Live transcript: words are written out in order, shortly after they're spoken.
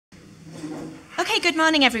Okay, good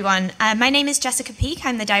morning, everyone. My name is Jessica Peake.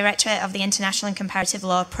 I'm the Director of the International and Comparative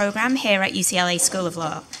Law Program here at UCLA School of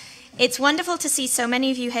Law. It's wonderful to see so many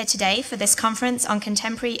of you here today for this conference on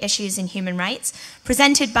contemporary issues in human rights,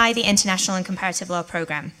 presented by the International and Comparative Law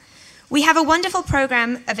Program. We have a wonderful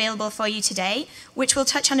program available for you today, which will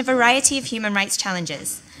touch on a variety of human rights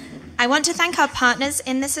challenges. I want to thank our partners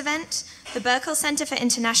in this event, the Berkel Center for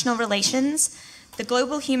International Relations, the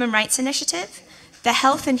Global Human Rights Initiative, the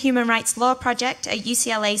Health and Human Rights Law Project at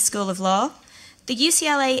UCLA School of Law, the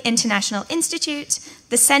UCLA International Institute,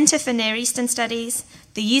 the Center for Near Eastern Studies,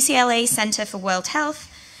 the UCLA Center for World Health,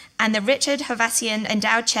 and the Richard Hovasian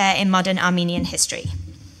Endowed Chair in Modern Armenian History.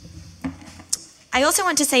 I also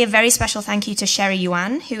want to say a very special thank you to Sherry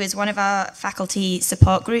Yuan, who is one of our faculty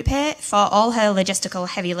support group here, for all her logistical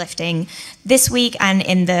heavy lifting this week and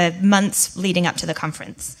in the months leading up to the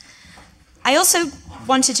conference. I also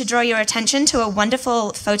wanted to draw your attention to a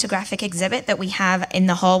wonderful photographic exhibit that we have in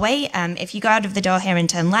the hallway. If you go out of the door here and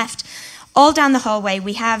turn left, all down the hallway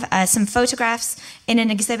we have some photographs in an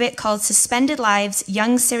exhibit called Suspended Lives,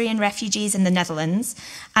 Young Syrian Refugees in the Netherlands,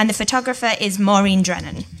 and the photographer is Maureen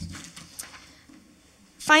Drennan.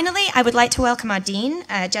 Finally, I would like to welcome our Dean,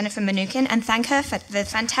 Jennifer Mnuchin, and thank her for the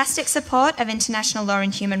fantastic support of international law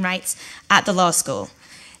and human rights at the law school.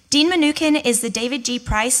 Dean Mnuchin is the David G.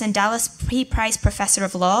 Price and Dallas P. Price Professor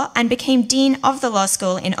of Law and became Dean of the law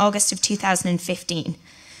school in August of 2015.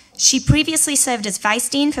 She previously served as Vice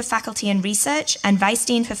Dean for Faculty and Research and Vice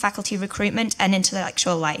Dean for Faculty Recruitment and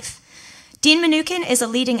Intellectual Life. Dean Mnuchin is a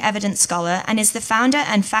leading evidence scholar and is the founder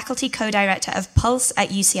and faculty co-director of Pulse at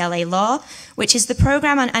UCLA Law, which is the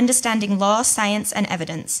program on understanding law, science, and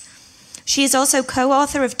evidence. She is also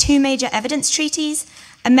co-author of 2 major evidence treaties,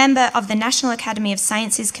 a member of the National Academy of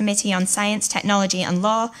Sciences Committee on Science, Technology, and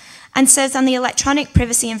Law, and serves on the Electronic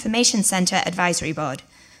Privacy Information Center Advisory Board.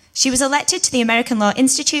 She was elected to the American Law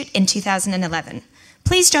Institute in 2011.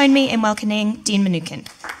 Please join me in welcoming Dean Mnuchin.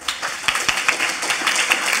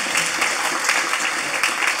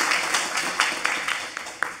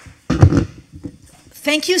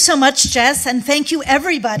 Thank you so much, Jess, and thank you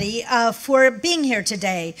everybody for being here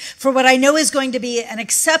today for what I know is going to be an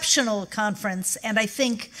exceptional conference and I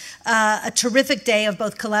think a terrific day of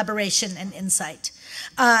both collaboration and insight.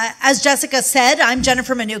 As Jessica said, I'm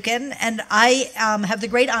Jennifer Mnuchin, and I have the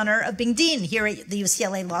great honor of being Dean here at the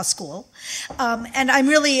UCLA Law School. And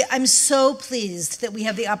I'm so pleased that we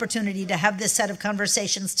have the opportunity to have this set of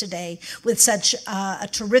conversations today with such a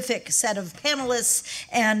terrific set of panelists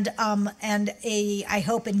and a, I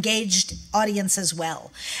hope, engaged audience as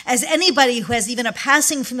well. As anybody who has even a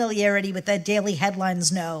passing familiarity with the daily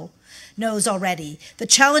headlines knows already, the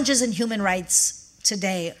challenges in human rights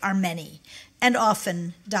today are many and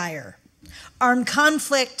often dire. Armed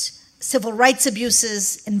conflict, civil rights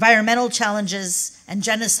abuses, environmental challenges, and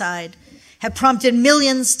genocide have prompted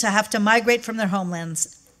millions to have to migrate from their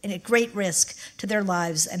homelands at great risk to their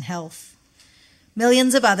lives and health.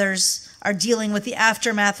 Millions of others are dealing with the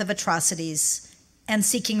aftermath of atrocities and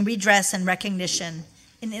seeking redress and recognition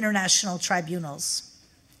in international tribunals.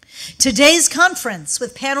 Today's conference,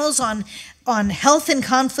 with panels on health in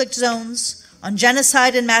conflict zones, on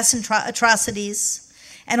genocide and mass atrocities,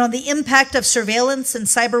 and on the impact of surveillance and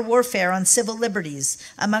cyber warfare on civil liberties,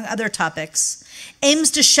 among other topics,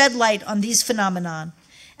 aims to shed light on these phenomena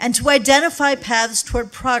and to identify paths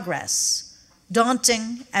toward progress,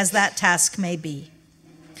 daunting as that task may be.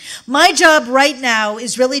 My job right now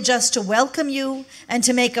is really just to welcome you and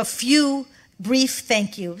to make a few brief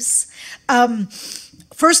thank yous.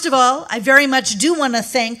 First of all, I very much do want to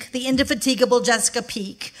thank the indefatigable Jessica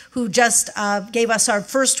Peake, who just gave us our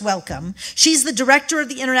first welcome. She's the director of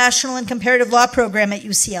the International and Comparative Law Program at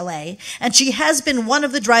UCLA, and she has been one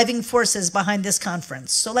of the driving forces behind this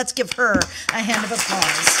conference. So let's give her a hand of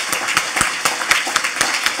applause.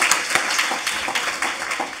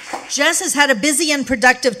 Jess has had a busy and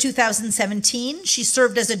productive 2017. She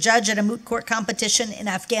served as a judge at a moot court competition in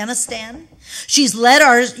Afghanistan. She's led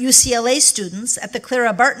our UCLA students at the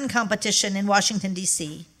Clara Barton competition in Washington,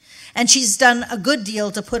 D.C., and she's done a good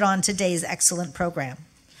deal to put on today's excellent program.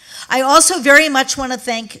 I also very much want to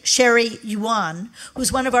thank Sherry Yuan,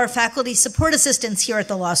 who's one of our faculty support assistants here at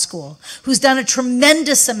the law school, who's done a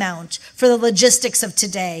tremendous amount for the logistics of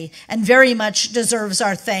today and very much deserves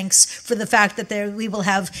our thanks for the fact that we will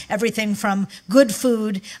have everything from good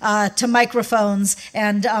food to microphones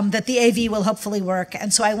and that the AV will hopefully work.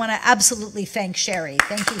 And so I want to absolutely thank Sherry.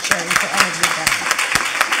 Thank you, Sherry, for all of you've done.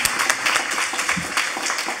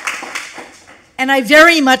 And I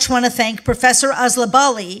very much want to thank Professor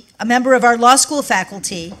Aslabali, a member of our law school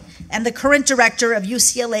faculty, and the current director of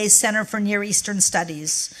UCLA's Center for Near Eastern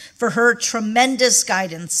Studies, for her tremendous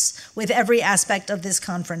guidance with every aspect of this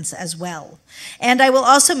conference as well. And I will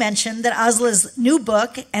also mention that Asla's new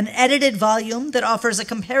book, an edited volume that offers a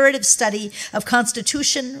comparative study of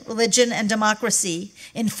constitution, religion, and democracy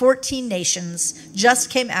in 14 nations, just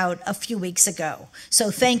came out a few weeks ago.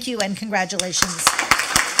 So thank you and congratulations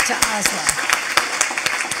to Asla.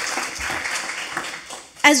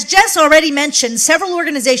 As Jess already mentioned, several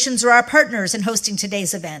organizations are our partners in hosting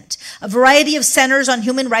today's event, a variety of centers on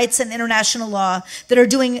human rights and international law that are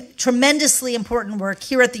doing tremendously important work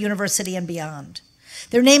here at the university and beyond.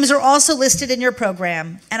 Their names are also listed in your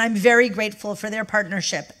program, and I'm very grateful for their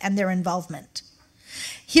partnership and their involvement.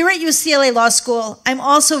 Here at UCLA Law School, I'm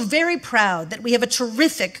also very proud that we have a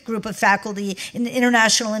terrific group of faculty in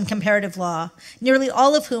international and comparative law, nearly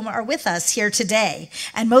all of whom are with us here today,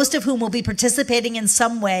 and most of whom will be participating in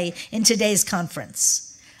some way in today's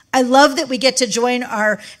conference. I love that we get to join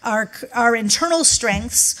our internal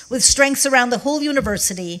strengths with strengths around the whole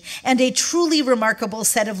university and a truly remarkable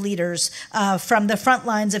set of leaders from the front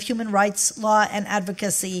lines of human rights, law, and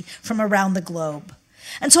advocacy from around the globe.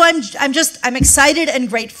 And so I'm excited and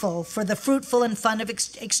grateful for the fruitful and fun of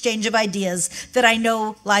exchange of ideas that I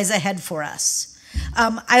know lies ahead for us.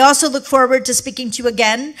 I also look forward to speaking to you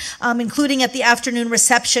again, including at the afternoon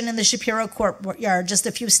reception in the Shapiro Courtyard, just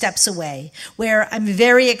a few steps away, where I'm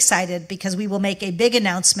very excited because we will make a big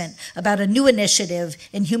announcement about a new initiative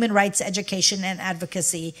in human rights education and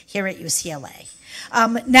advocacy here at UCLA.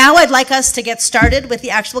 Now I'd like us to get started with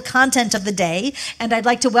the actual content of the day, and I'd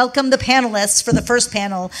like to welcome the panelists for the first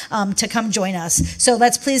panel to come join us. So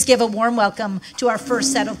let's please give a warm welcome to our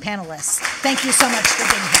first set of panelists. Thank you so much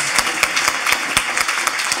for being here.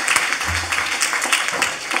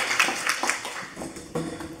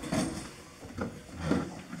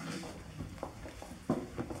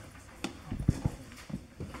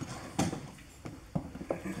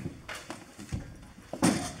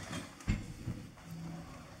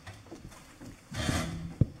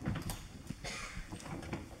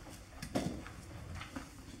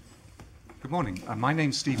 Good morning. My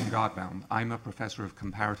name's Stephen Gardbaum. I'm a professor of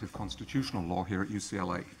comparative constitutional law here at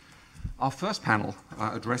UCLA. Our first panel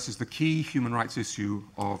addresses the key human rights issue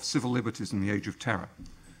of civil liberties in the age of terror.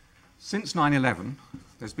 Since 9/11,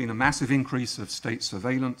 there's been a massive increase of state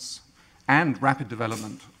surveillance and rapid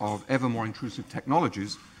development of ever more intrusive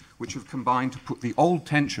technologies, which have combined to put the old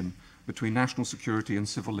tension between national security and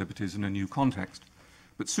civil liberties in a new context.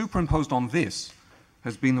 But superimposed on this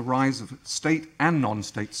has been the rise of state and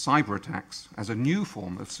non-state cyber attacks as a new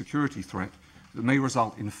form of security threat that may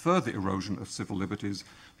result in further erosion of civil liberties,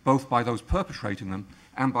 both by those perpetrating them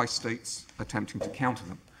and by states attempting to counter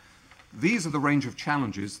them. These are the range of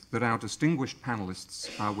challenges that our distinguished panelists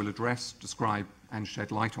will address, describe, and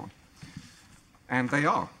shed light on. And they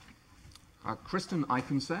are Kristen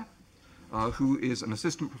Eichensehr, who is an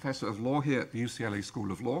assistant professor of law here at the UCLA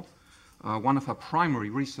School of Law. One of her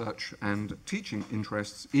primary research and teaching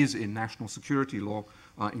interests is in national security law,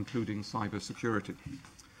 including cybersecurity.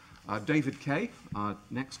 David Kaye,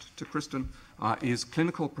 next to Kristen, is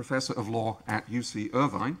clinical professor of law at UC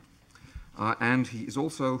Irvine, and he is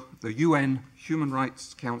also the UN Human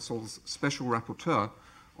Rights Council's special rapporteur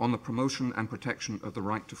on the promotion and protection of the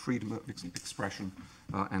right to freedom of expression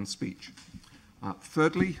and speech.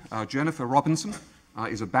 Thirdly, Jennifer Robinson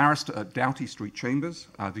is a barrister at Doughty Street Chambers,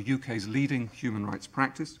 the UK's leading human rights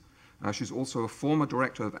practice. She's also a former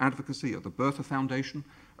director of advocacy at the Bertha Foundation,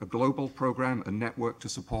 a global program and network to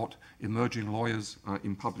support emerging lawyers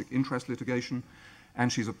in public interest litigation.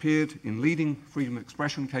 And she's appeared in leading freedom of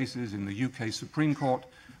expression cases in the UK Supreme Court,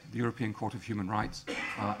 the European Court of Human Rights,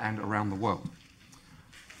 and around the world.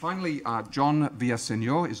 Finally, John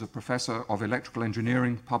Villaseñor is a professor of electrical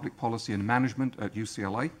engineering, public policy and management at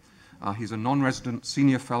UCLA. He's a non-resident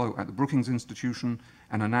senior fellow at the Brookings Institution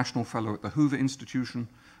and a national fellow at the Hoover Institution.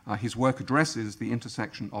 His work addresses the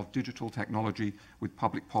intersection of digital technology with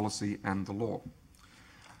public policy and the law.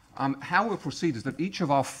 How we'll proceed is that each of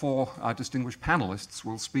our four distinguished panelists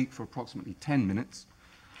will speak for approximately 10 minutes,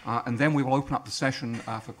 and then we will open up the session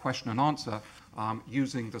for question and answer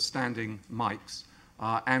using the standing mics.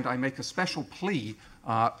 And I make a special plea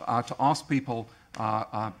to ask people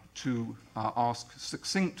to ask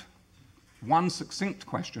one succinct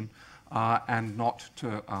question and not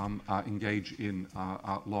to engage in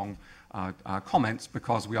long comments,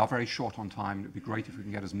 because we are very short on time. It would be great if we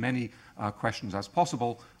can get as many questions as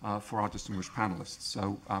possible for our distinguished panelists.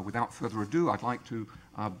 So without further ado, I'd like to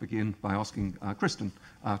begin by asking Kristen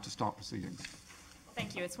to start proceedings.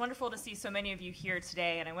 Thank you. It's wonderful to see so many of you here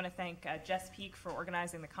today, and I want to thank Jess Peak for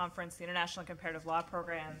organizing the conference, the International Comparative Law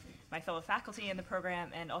Program, my fellow faculty in the program,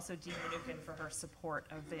 and also Dean Mnookin for her support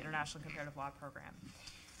of the International Comparative Law program.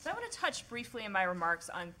 So I want to touch briefly in my remarks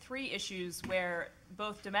on three issues where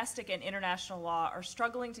both domestic and international law are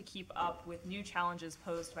struggling to keep up with new challenges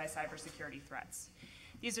posed by cybersecurity threats.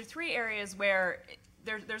 These are three areas where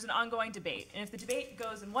there's an ongoing debate, and if the debate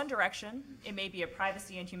goes in one direction, it may be a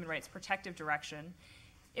privacy and human rights protective direction.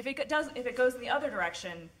 If it goes in the other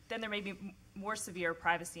direction, then there may be more severe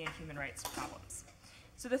privacy and human rights problems.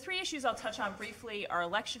 So the three issues I'll touch on briefly are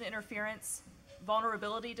election interference,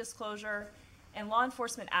 vulnerability disclosure, and law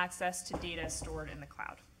enforcement access to data stored in the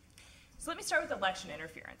cloud. So let me start with election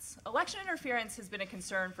interference. Election interference has been a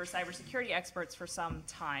concern for cybersecurity experts for some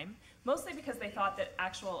time, mostly because they thought that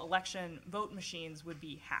actual election vote machines would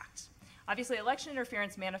be hacked. Obviously, election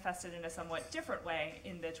interference manifested in a somewhat different way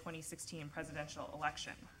in the 2016 presidential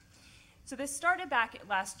election. So this started back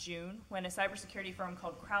last June when a cybersecurity firm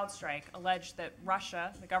called CrowdStrike alleged that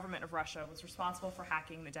Russia, the government of Russia, was responsible for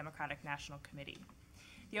hacking the Democratic National Committee.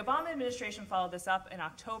 The Obama administration followed this up in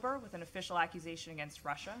October with an official accusation against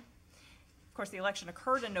Russia. Of course, the election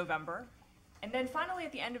occurred in November. And then finally,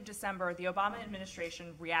 at the end of December, the Obama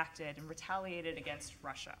administration reacted and retaliated against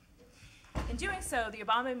Russia. In doing so, the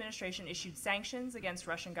Obama administration issued sanctions against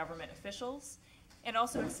Russian government officials and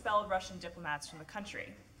also expelled Russian diplomats from the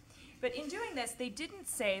country. But in doing this, they didn't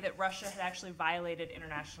say that Russia had actually violated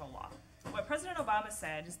international law. What President Obama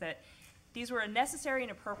said is that these were a necessary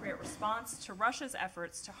and appropriate response to Russia's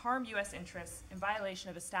efforts to harm U.S. interests in violation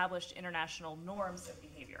of established international norms of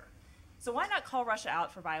behavior. So why not call Russia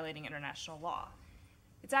out for violating international law?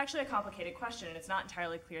 It's actually a complicated question, and it's not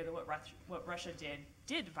entirely clear that what Russia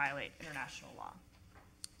did violate international law.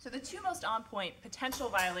 So the two most on-point potential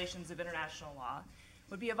violations of international law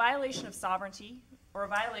would be a violation of sovereignty or a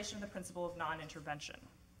violation of the principle of non-intervention.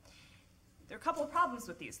 There are a couple of problems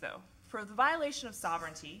with these, though. For the violation of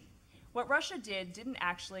sovereignty, what Russia didn't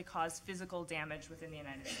actually cause physical damage within the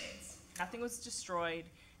United States. Nothing was destroyed,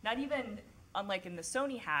 not even, unlike in the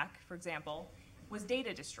Sony hack, for example, was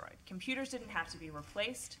data destroyed. Computers didn't have to be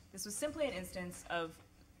replaced. This was simply an instance of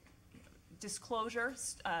disclosure,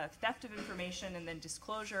 theft of information, and then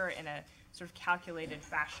disclosure in a sort of calculated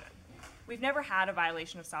fashion. We've never had a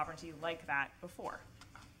violation of sovereignty like that before.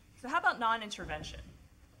 So how about non-intervention?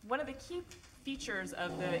 One of the key features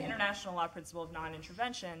of the international law principle of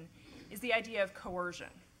non-intervention is the idea of coercion.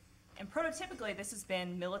 And prototypically, this has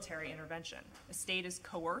been military intervention. A state is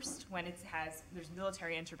coerced when there's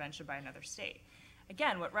military intervention by another state.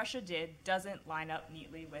 Again, what Russia did doesn't line up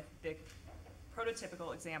neatly with the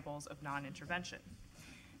prototypical examples of non-intervention.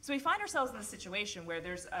 So we find ourselves in a situation where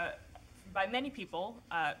by many people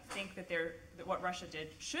think that what Russia did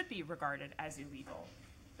should be regarded as illegal.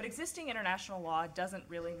 But existing international law doesn't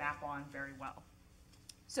really map on very well.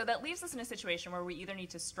 So that leaves us in a situation where we either need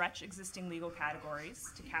to stretch existing legal categories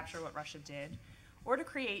to capture what Russia did, or to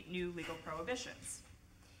create new legal prohibitions.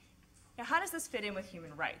 Now, how does this fit in with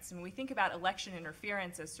human rights? I mean, we think about election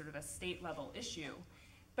interference as sort of a state-level issue,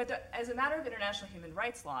 but as a matter of international human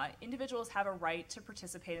rights law, individuals have a right to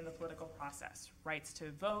participate in the political process, rights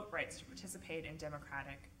to vote, rights to participate in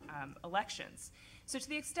democratic elections. So to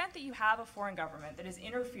the extent that you have a foreign government that is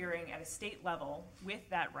interfering at a state level with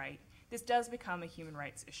that right, this does become a human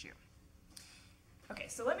rights issue. Okay,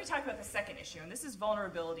 so let me talk about the second issue, and this is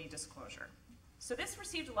vulnerability disclosure. So this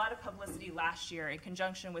received a lot of publicity last year in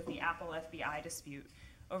conjunction with the Apple FBI dispute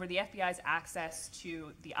over the FBI's access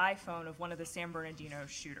to the iPhone of one of the San Bernardino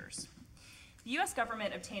shooters. The US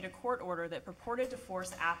government obtained a court order that purported to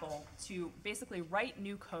force Apple to basically write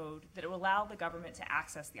new code that would allow the government to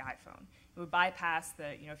access the iPhone. It would bypass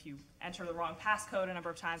if you enter the wrong passcode a number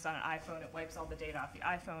of times on an iPhone, it wipes all the data off the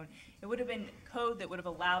iPhone. It would have been code that would have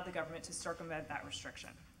allowed the government to circumvent that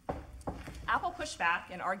restriction. Apple pushed back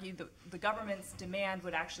and argued that the government's demand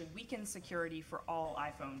would actually weaken security for all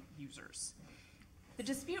iPhone users. The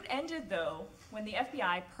dispute ended, though, when the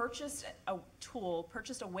FBI purchased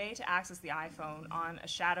a way to access the iPhone on a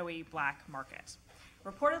shadowy black market.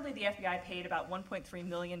 Reportedly, the FBI paid about $1.3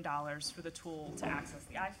 million for the tool to access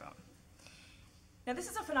the iPhone. Now, this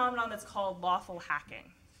is a phenomenon that's called lawful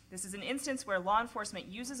hacking. This is an instance where law enforcement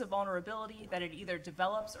uses a vulnerability that it either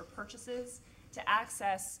develops or purchases to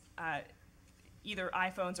access either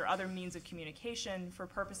iPhones or other means of communication for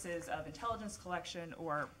purposes of intelligence collection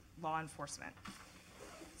or law enforcement.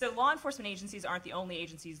 So law enforcement agencies aren't the only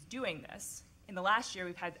agencies doing this. In the last year,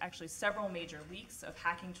 we've had actually several major leaks of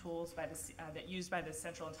hacking tools that used by the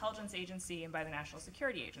Central Intelligence Agency and by the National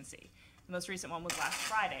Security Agency. The most recent one was last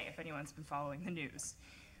Friday, if anyone's been following the news.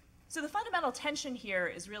 So the fundamental tension here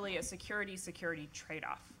is really a security-security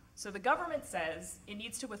trade-off. So the government says it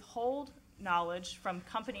needs to withhold knowledge from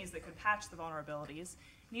companies that could patch the vulnerabilities,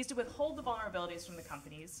 needs to withhold the vulnerabilities from the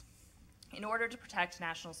companies in order to protect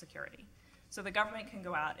national security. So the government can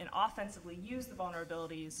go out and offensively use the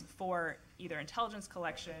vulnerabilities for either intelligence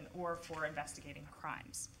collection or for investigating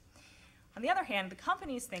crimes. On the other hand, the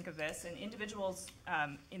companies think of this, and individuals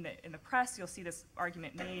in the press, you'll see this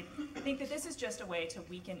argument made, think that this is just a way to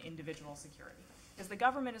weaken individual security, because the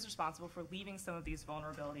government is responsible for leaving some of these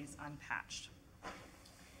vulnerabilities unpatched.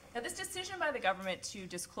 Now, this decision by the government to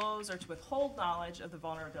disclose or to withhold knowledge of the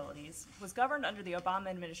vulnerabilities was governed under the Obama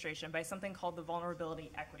administration by something called the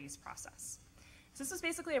vulnerability equities process. So this was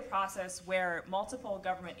basically a process where multiple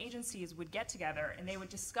government agencies would get together and they would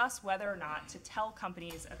discuss whether or not to tell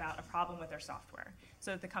companies about a problem with their software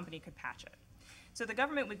so that the company could patch it. So the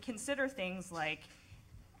government would consider things like,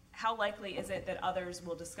 how likely is it that others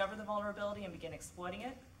will discover the vulnerability and begin exploiting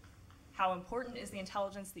it? How important is the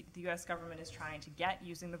intelligence that the US government is trying to get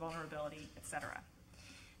using the vulnerability, et cetera.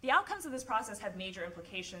 The outcomes of this process have major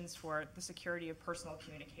implications for the security of personal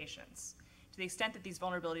communications. To the extent that these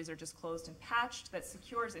vulnerabilities are disclosed and patched, that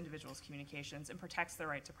secures individuals' communications and protects their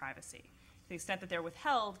right to privacy. To the extent that they're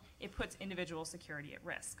withheld, it puts individual security at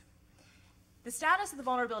risk. The status of the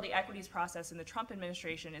vulnerability equities process in the Trump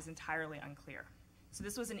administration is entirely unclear. So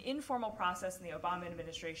this was an informal process in the Obama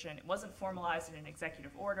administration. It wasn't formalized in an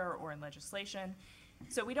executive order or in legislation.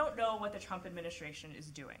 So we don't know what the Trump administration is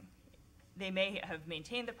doing. They may have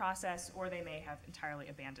maintained the process, or they may have entirely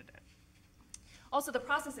abandoned it. Also, the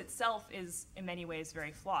process itself is in many ways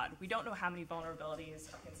very flawed. We don't know how many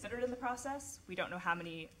vulnerabilities are considered in the process. We don't know how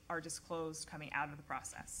many are disclosed coming out of the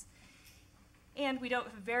process. And we don't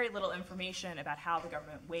have very little information about how the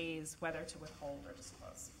government weighs whether to withhold or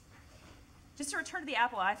disclose. Just to return to the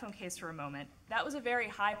Apple iPhone case for a moment, that was a very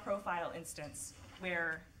high-profile instance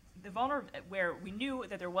where we knew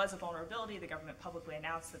that there was a vulnerability. The government publicly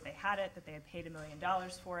announced that they had it, that they had paid $1 million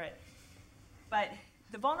for it. But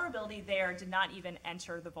the vulnerability there did not even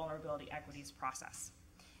enter the vulnerability equities process.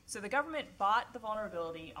 So the government bought the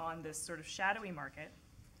vulnerability on this sort of shadowy market,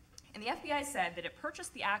 and the FBI said that it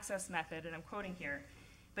purchased the access method, and I'm quoting here,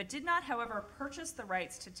 but did not, however, purchase the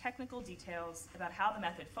rights to technical details about how the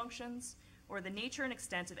method functions or the nature and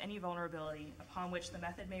extent of any vulnerability upon which the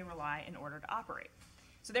method may rely in order to operate.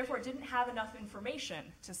 So therefore, it didn't have enough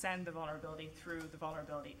information to send the vulnerability through the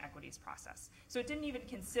vulnerability equities process. So it didn't even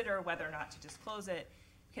consider whether or not to disclose it,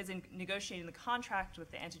 because in negotiating the contract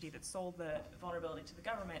with the entity that sold the vulnerability to the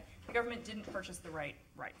government didn't purchase the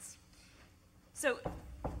rights. So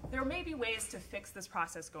there may be ways to fix this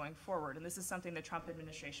process going forward, and this is something the Trump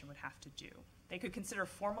administration would have to do. They could consider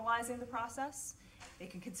formalizing the process. They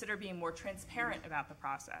could consider being more transparent about the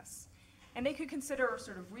process. And they could consider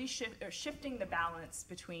sort of shifting the balance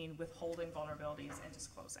between withholding vulnerabilities and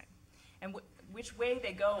disclosing. And which way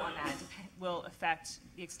they go on that will affect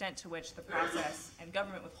the extent to which the process and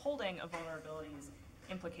government withholding of vulnerabilities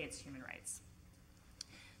implicates human rights.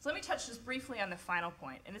 So let me touch just briefly on the final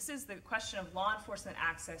point, and this is the question of law enforcement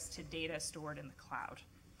access to data stored in the cloud.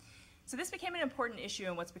 So this became an important issue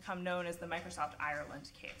in what's become known as the Microsoft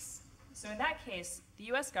Ireland case. So in that case, the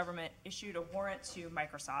US government issued a warrant to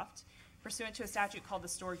Microsoft pursuant to a statute called the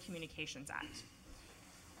Stored Communications Act.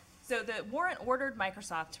 So the warrant ordered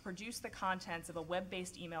Microsoft to produce the contents of a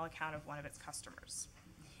web-based email account of one of its customers.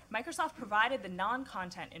 Microsoft provided the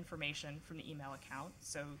non-content information from the email account,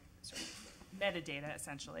 so sort of metadata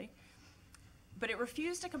essentially, but it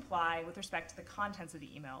refused to comply with respect to the contents of the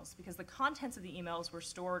emails because the contents of the emails were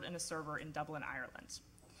stored in a server in Dublin, Ireland.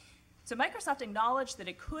 So Microsoft acknowledged that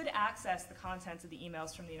it could access the contents of the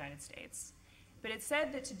emails from the United States, but it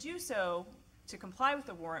said that to do so, to comply with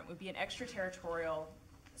the warrant, would be an extraterritorial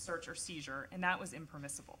search or seizure, and that was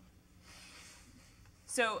impermissible.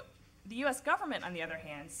 So the US government, on the other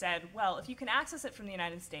hand, said, well, if you can access it from the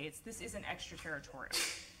United States, this isn't extraterritorial.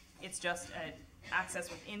 It's just an access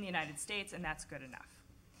within the United States, and that's good enough.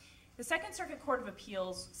 The Second Circuit Court of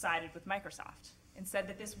Appeals sided with Microsoft and said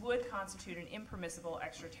that this would constitute an impermissible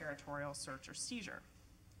extraterritorial search or seizure.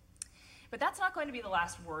 But that's not going to be the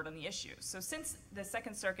last word on the issue. So since the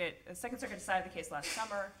Second Circuit decided the case last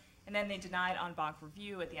summer, and then they denied en banc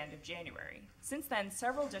review at the end of January. Since then,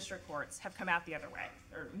 several district courts have come out the other way,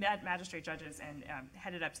 or magistrate judges and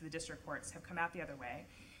headed up to the district courts have come out the other way.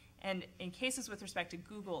 And in cases with respect to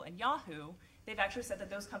Google and Yahoo, they've actually said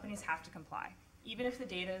that those companies have to comply. Even if the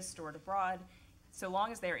data is stored abroad, so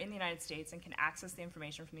long as they are in the United States and can access the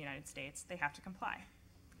information from the United States, they have to comply.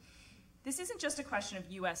 This isn't just a question of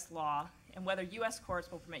US law and whether US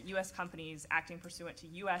courts will permit US companies acting pursuant to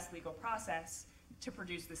US legal process to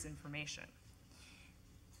produce this information.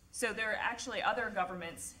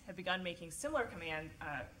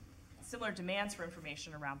 similar demands for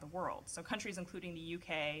information around the world. So countries including the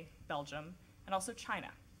UK, Belgium, and also China.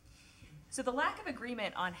 So the lack of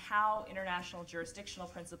agreement on how international jurisdictional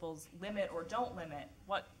principles limit or don't limit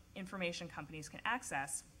what information companies can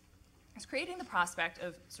access is creating the prospect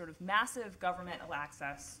of sort of massive governmental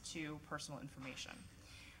access to personal information.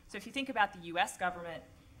 So if you think about the US government,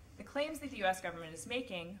 the claims that the US government is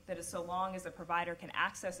making that is so long as a provider can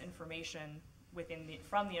access information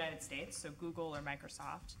from the United States, so Google or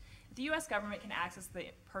Microsoft, the US government can access the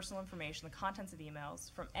personal information, the contents of emails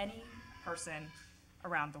from any person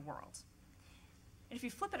around the world. And if you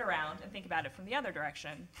flip it around and think about it from the other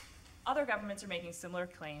direction, other governments are making similar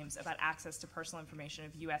claims about access to personal information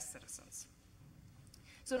of US citizens.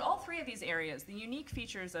 So in all three of these areas, the unique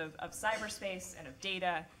features of cyberspace and of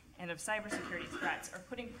data and of cybersecurity threats are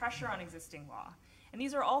putting pressure on existing law. And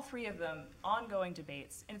these are all three of them ongoing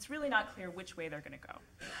debates, and it's really not clear which way they're going to go.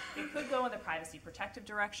 They could go in the privacy protective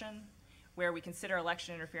direction, where we consider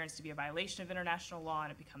election interference to be a violation of international law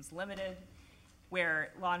and it becomes limited,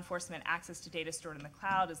 where law enforcement access to data stored in the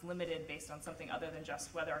cloud is limited based on something other than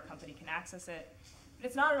just whether a company can access it. But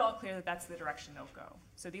it's not at all clear that that's the direction they'll go.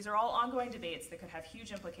 So these are all ongoing debates that could have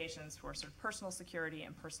huge implications for sort of personal security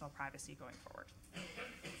and personal privacy going forward.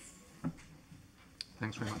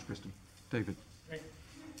 Thanks very much, Kristen. David. Great.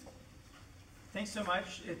 Thanks so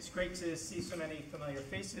much. It's great to see so many familiar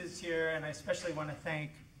faces here, and I especially want to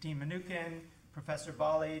thank Dean Mnuchin, Professor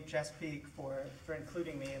Bali, Jess Peak for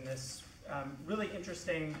including me in this really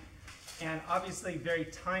interesting and obviously very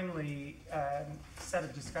timely set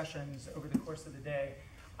of discussions over the course of the day.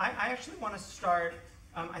 I actually want to start,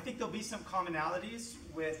 I think there'll be some commonalities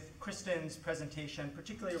with Kristen's presentation,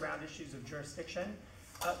 particularly around issues of jurisdiction,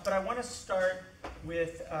 but I want to start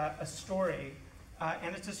with a story,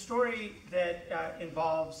 and it's a story that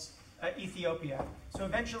involves Ethiopia. So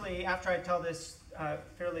eventually, after I tell this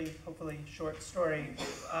fairly, hopefully, short story,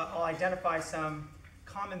 I'll identify some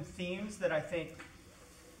common themes that I think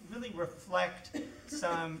really reflect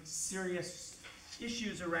some serious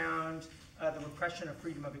issues around the repression of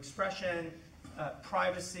freedom of expression,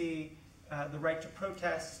 privacy, the right to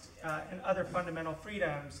protest, and other fundamental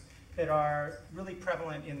freedoms that are really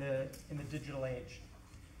prevalent in the digital age.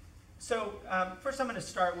 So first I'm going to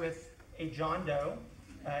start with a John Doe.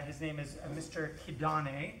 His name is Mr.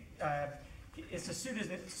 Kidane. It's a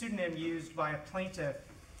pseudonym used by a plaintiff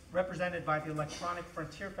represented by the Electronic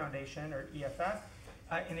Frontier Foundation, or EFF,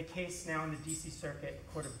 in a case now in the DC Circuit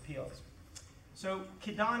Court of Appeals. So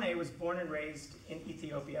Kidane was born and raised in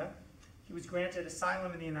Ethiopia. He was granted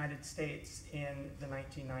asylum in the United States in the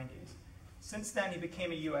 1990s. Since then, he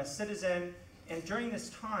became a US citizen, and during this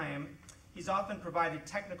time, he's often provided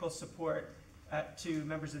technical support to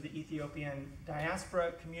members of the Ethiopian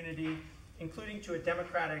diaspora community, including to a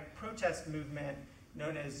democratic protest movement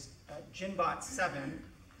known as Jinbot 7,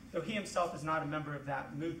 though he himself is not a member of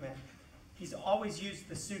that movement. He's always used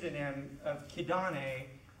the pseudonym of Kidane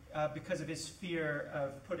because of his fear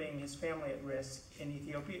of putting his family at risk in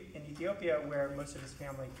Ethiopia, where most of his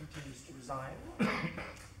family continues to reside.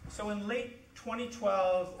 So in late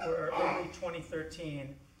 2012 or early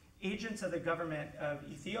 2013, agents of the government of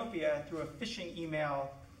Ethiopia, through a phishing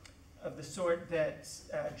email of the sort that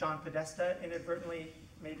John Podesta inadvertently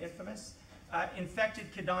made infamous,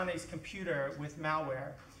 infected Kidane's computer with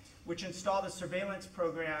malware, which installed a surveillance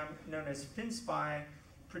program known as FinSpy,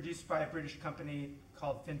 produced by a British company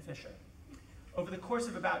called FinFisher. Over the course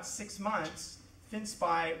of about 6 months,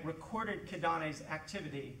 FinSpy recorded Kidane's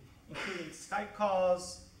activity, including Skype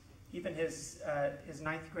calls, even his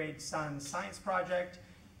 9th grade son's science project,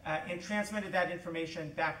 and transmitted that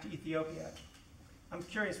information back to Ethiopia. I'm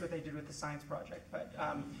curious what they did with the science project,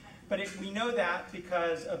 but we know that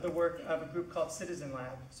because of the work of a group called Citizen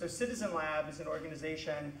Lab. So Citizen Lab is an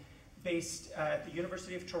organization based at the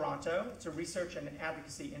University of Toronto. It's a research and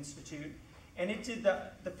advocacy institute, and it did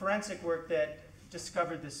the forensic work that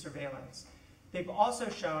discovered this surveillance. They've also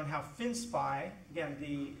shown how FinSpy, again,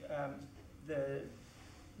 the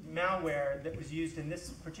malware that was used in this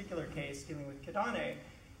particular case dealing with Kidane,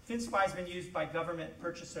 FinSpy has been used by government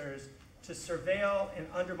purchasers to surveil and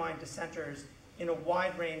undermine dissenters in a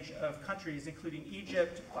wide range of countries, including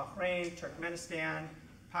Egypt, Bahrain, Turkmenistan,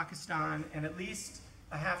 Pakistan, and at least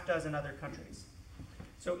a half dozen other countries.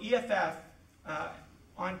 So EFF,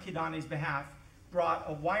 on Kidane's behalf, brought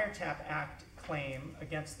a Wiretap Act claim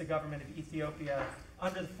against the government of Ethiopia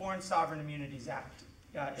under the Foreign Sovereign Immunities Act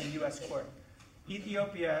in US court.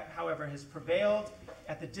 Ethiopia, however, has prevailed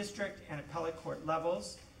at the district and appellate court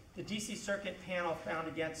levels. The DC Circuit panel found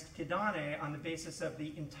against Kidane on the basis of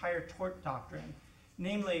the entire tort doctrine,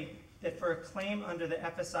 namely that for a claim under the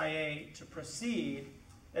FSIA to proceed,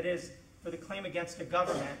 That is, for the claim against a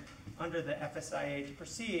government under the FSIA to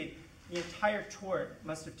proceed, the entire tort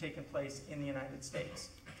must have taken place in the United States.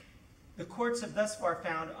 The courts have thus far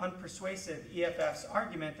found unpersuasive EFF's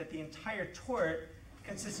argument that the entire tort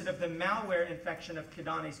consisted of the malware infection of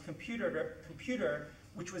Kidane's computer,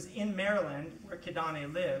 which was in Maryland, where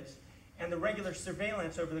Kidane lives, and the regular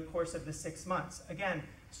surveillance over the course of the 6 months. Again,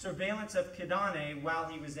 surveillance of Kidane while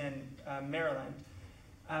he was in Maryland.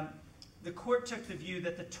 The court took the view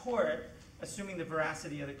that the tort, assuming the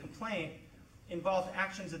veracity of the complaint, involved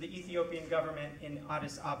actions of the Ethiopian government in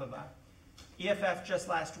Addis Ababa. EFF just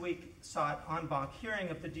last week sought en banc hearing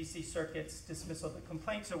of the DC Circuit's dismissal of the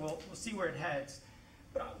complaint, so we'll see where it heads.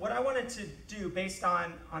 But what I wanted to do, based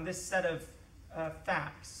on this set of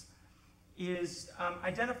facts, is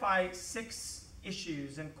identify 6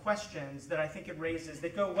 issues and questions that I think it raises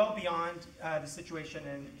that go well beyond the situation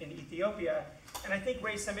in Ethiopia, and I think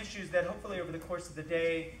raise some issues that hopefully over the course of the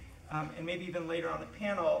day and maybe even later on the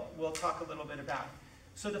panel we'll talk a little bit about.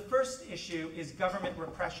 So the first issue is government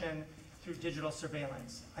repression through digital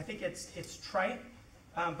surveillance. I think it's trite,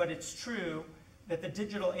 but it's true that the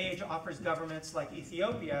digital age offers governments like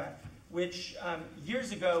Ethiopia, which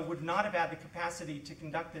years ago would not have had the capacity to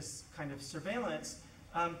conduct this kind of surveillance,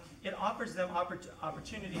 it offers them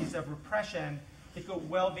opportunities of repression that go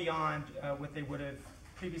well beyond what they would have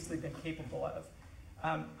previously been capable of.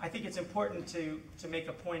 I think it's important to make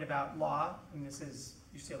a point about law, and this is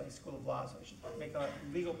UCLA School of Law, so I should make a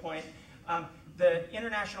legal point. The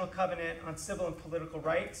International Covenant on Civil and Political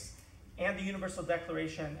Rights and the Universal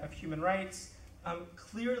Declaration of Human Rights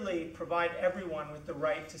clearly provide everyone with the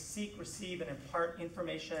right to seek, receive, and impart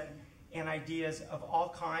information and ideas of all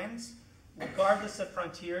kinds, regardless of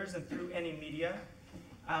frontiers and through any media.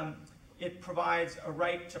 It provides a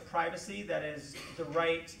right to privacy, that is, the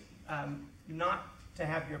right not to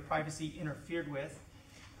have your privacy interfered with,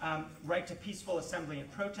 right to peaceful assembly and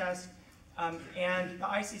protest, and the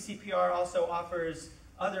ICCPR also offers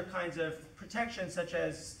other kinds of protections, such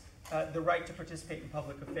as the right to participate in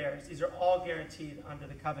public affairs. These are all guaranteed under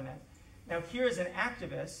the covenant. Now, here is an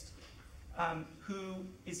activist who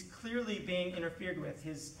is clearly being interfered with.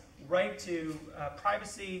 His right to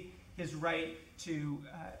privacy, his right to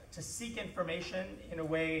seek information in a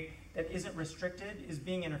way that isn't restricted is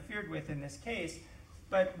being interfered with in this case.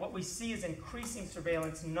 But what we see is increasing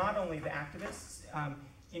surveillance, not only of activists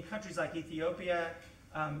in countries like Ethiopia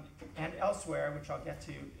and elsewhere, which I'll get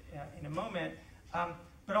to in a moment,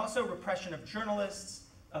 but also repression of journalists,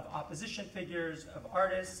 of opposition figures, of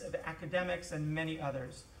artists, of academics, and many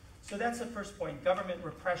others. So that's the first point. Government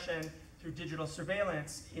repression through digital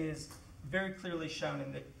surveillance is very clearly shown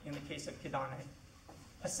in the case of Kidane.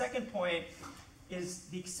 A second point is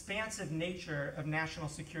the expansive nature of national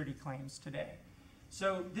security claims today.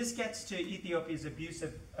 So this gets to Ethiopia's abuse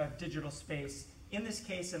of digital space in this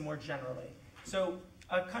case and more generally. So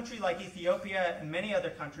a country like Ethiopia and many other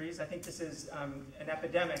countries, I think this is an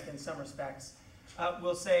epidemic in some respects,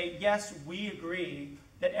 will say, yes, we agree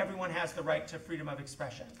that everyone has the right to freedom of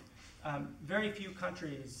expression. Very few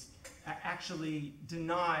countries actually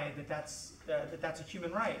deny that that's a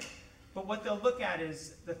human right. But what they'll look at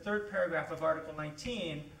is the 3rd paragraph of Article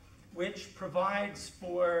 19, which provides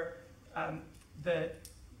for the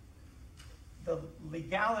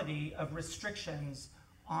legality of restrictions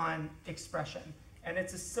on expression. And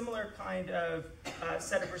it's a similar kind of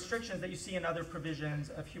set of restrictions that you see in other provisions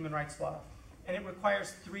of human rights law. And it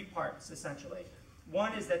requires 3 parts, essentially.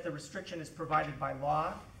 One is that the restriction is provided by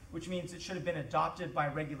law, which means it should have been adopted by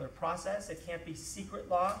regular process. It can't be secret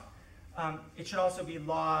law. It should also be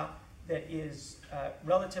law that is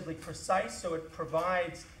relatively precise, so it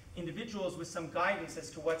provides individuals with some guidance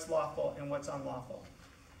as to what's lawful and what's unlawful.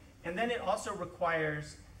 And then it also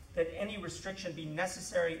requires that any restriction be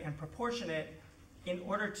necessary and proportionate in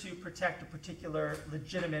order to protect a particular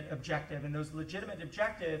legitimate objective. And those legitimate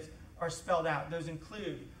objectives are spelled out. Those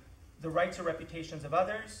include the rights or reputations of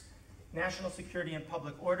others, national security and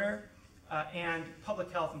public order, and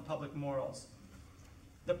public health and public morals.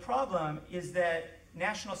 The problem is that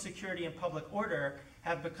national security and public order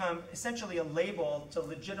have become essentially a label to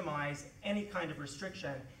legitimize any kind of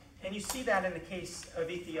restriction. And you see that in the case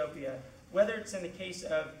of Ethiopia, whether it's in the case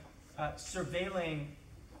of surveilling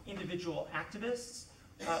individual activists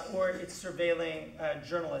or it's surveilling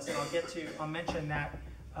journalists. And I'll mention that,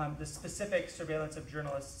 the specific surveillance of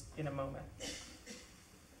journalists in a moment.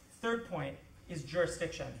 Third point is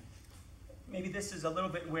jurisdiction. Maybe this is a little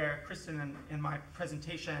bit where Kristen and my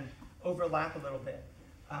presentation overlap a little bit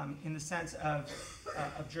in the sense of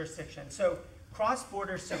jurisdiction. So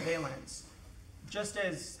cross-border surveillance just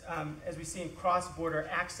as we see in cross-border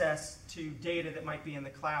access to data that might be in the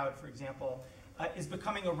cloud, for example, is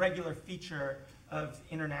becoming a regular feature of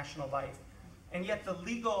international life. And yet the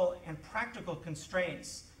legal and practical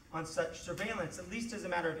constraints on such surveillance, at least as a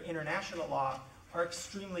matter of international law, are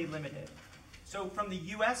extremely limited. So from the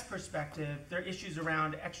US perspective, there are issues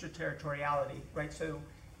around extraterritoriality, right? So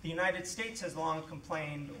the United States has long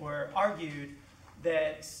complained or argued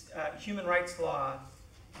that human rights law,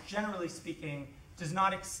 generally speaking, does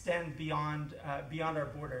not extend beyond our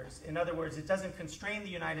borders. In other words, it doesn't constrain the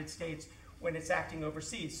United States when it's acting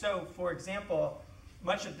overseas. So, for example,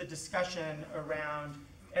 much of the discussion around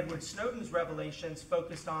Edward Snowden's revelations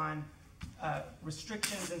focused on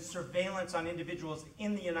restrictions and surveillance on individuals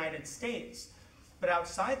in the United States. But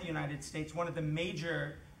outside the United States, one of the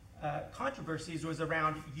major controversies was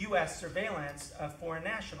around US surveillance of foreign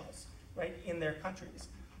nationals, right, in their countries,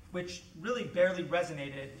 which really barely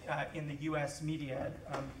resonated in the US media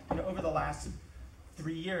over the last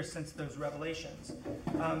 3 years since those revelations.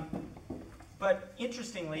 But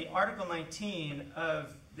interestingly, Article 19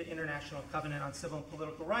 of the International Covenant on Civil and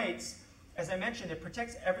Political Rights, as I mentioned, it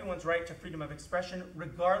protects everyone's right to freedom of expression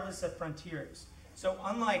regardless of frontiers. So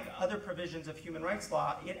unlike other provisions of human rights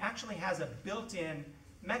law, it actually has a built-in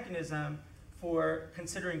mechanism for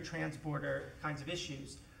considering transborder kinds of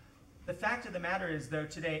issues. The fact of the matter is, though,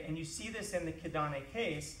 today, and you see this in the Kidane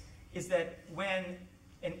case, is that when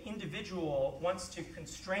an individual wants to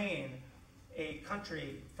constrain a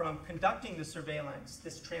country from conducting the surveillance,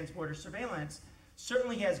 this transborder surveillance,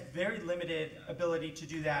 certainly has very limited ability to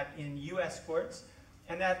do that in US courts,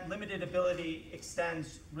 and that limited ability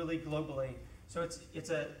extends really globally. So it's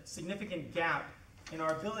a significant gap in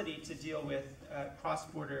our ability to deal with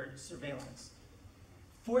cross-border surveillance.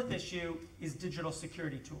 Fourth issue is digital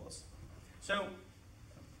security tools. So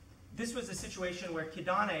this was a situation where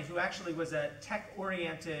Kidane, who actually was a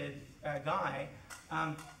tech-oriented guy,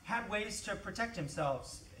 had ways to protect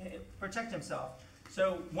himself.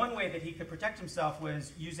 So one way that he could protect himself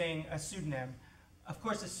was using a pseudonym. Of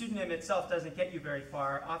course, a pseudonym itself doesn't get you very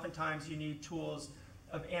far. Oftentimes you need tools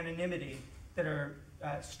of anonymity that are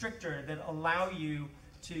stricter, that allow you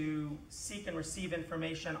to seek and receive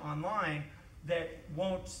information online that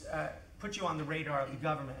won't put you on the radar of the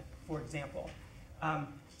government, for example.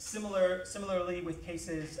 Similarly with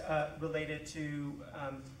cases related to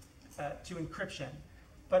encryption.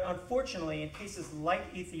 But unfortunately, in cases like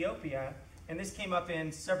Ethiopia, and this came up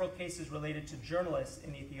in several cases related to journalists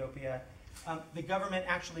in Ethiopia, the government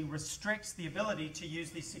actually restricts the ability to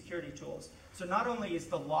use these security tools. So not only is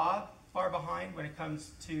the law far behind when it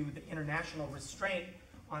comes to the international restraint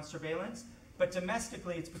on surveillance, but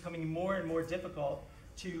domestically it's becoming more and more difficult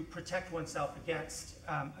to protect oneself against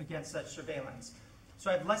such surveillance.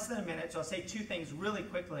 So I have less than a minute, so I'll say two things really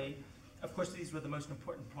quickly. Of course, these were the most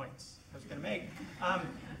important points I was going to make.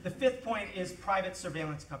 The fifth point is private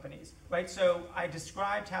surveillance companies, right? So I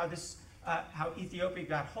described how how Ethiopia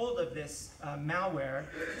got hold of this malware.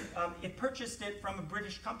 It purchased it from a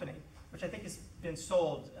British company, which I think has been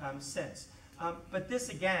sold since. But this,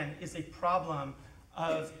 again, is a problem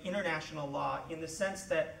of international law in the sense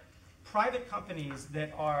that private companies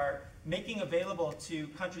that are making available to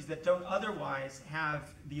countries that don't otherwise have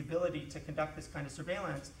the ability to conduct this kind of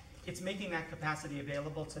surveillance, it's making that capacity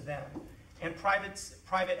available to them. And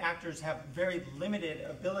private actors have very limited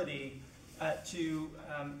ability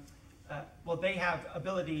they have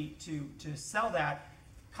ability to sell that.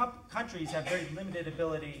 Countries have very limited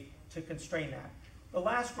ability to constrain that. The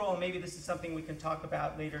last role, and maybe this is something we can talk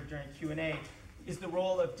about later during Q&A, is the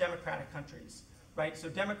role of democratic countries, right? So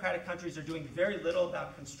democratic countries are doing very little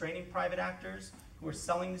about constraining private actors who are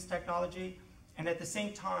selling this technology, and at the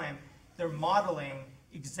same time, they're modeling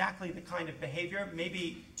exactly the kind of behavior,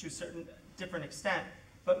 maybe to a certain different extent,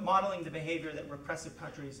 but modeling the behavior that repressive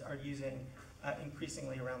countries are using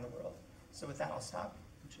increasingly around the world. So with that, I'll stop.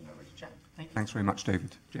 Turn over to Jen. Thank you. Thanks very much,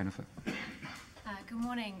 David. Jennifer. Good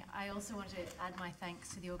morning. I also want to add my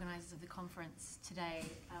thanks to the organisers of the conference today.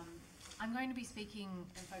 I'm going to be speaking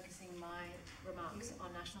and focusing my remarks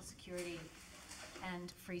on national security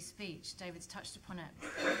and free speech. David's touched upon it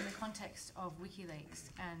in the context of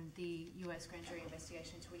WikiLeaks and the US grand jury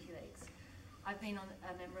investigation into WikiLeaks. I've been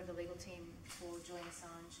a member of the legal team for Julian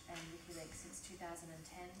Assange and WikiLeaks since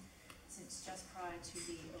 2010, since just prior to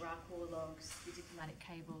the Iraq war logs, the diplomatic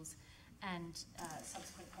cables, and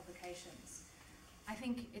subsequent publications. I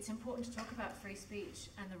think it's important to talk about free speech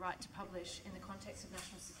and the right to publish in the context of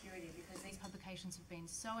national security, because these publications have been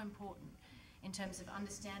so important in terms of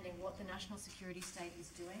understanding what the national security state is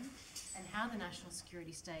doing and how the national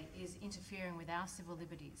security state is interfering with our civil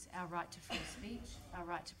liberties, our right to free speech, our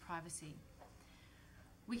right to privacy.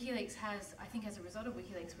 WikiLeaks has, I think as a result of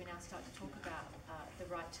WikiLeaks, we now start to talk about the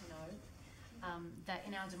right to know, that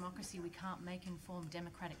in our democracy we can't make informed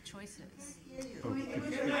democratic choices.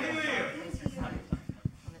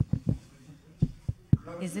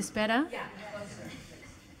 Is this better? Yeah.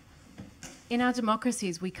 In our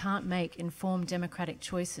democracies, we can't make informed democratic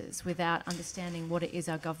choices without understanding what it is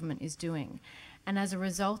our government is doing. And as a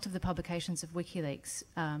result of the publications of WikiLeaks,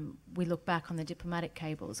 we look back on the diplomatic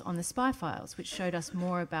cables, on the spy files, which showed us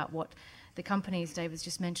more about what the companies David's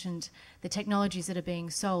just mentioned, the technologies that are being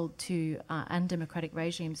sold to undemocratic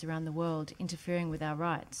regimes around the world, interfering with our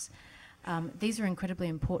rights. These are incredibly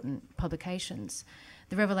important publications.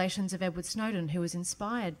 The revelations of Edward Snowden, who was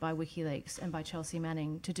inspired by WikiLeaks and by Chelsea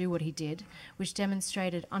Manning to do what he did, which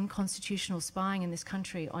demonstrated unconstitutional spying in this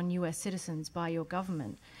country on US citizens by your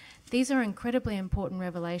government. These are incredibly important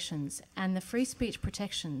revelations, and the free speech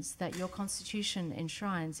protections that your Constitution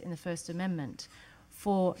enshrines in the First Amendment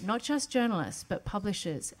for not just journalists, but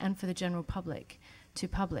publishers and for the general public to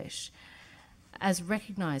publish, as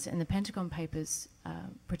recognised in the Pentagon Papers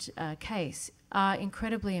case, are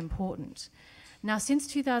incredibly important. Now, since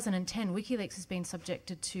 2010, WikiLeaks has been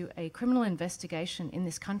subjected to a criminal investigation in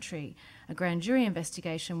this country, a grand jury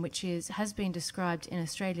investigation, which has been described in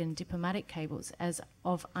Australian diplomatic cables as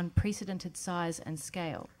of unprecedented size and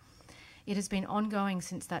scale. It has been ongoing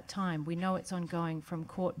since that time. We know it's ongoing from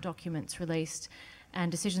court documents released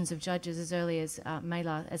and decisions of judges as early as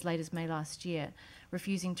late as May last year,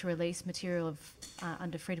 refusing to release material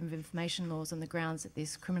under Freedom of Information laws on the grounds that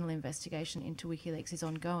this criminal investigation into WikiLeaks is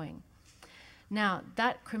ongoing. Now,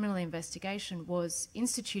 that criminal investigation was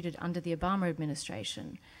instituted under the Obama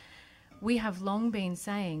administration. We have long been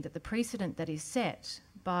saying that the precedent that is set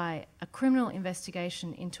by a criminal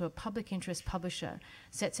investigation into a public interest publisher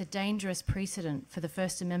sets a dangerous precedent for the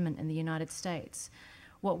First Amendment in the United States.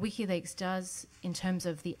 What WikiLeaks does in terms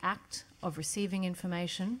of the act of receiving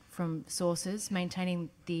information from sources, maintaining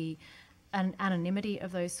the anonymity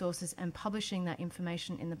of those sources and publishing that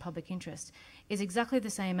information in the public interest is exactly the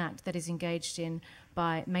same act that is engaged in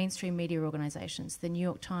by mainstream media organisations, the New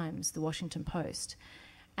York Times, the Washington Post.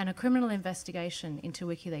 And a criminal investigation into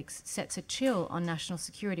WikiLeaks sets a chill on national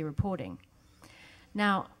security reporting.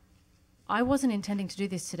 Now, I wasn't intending to do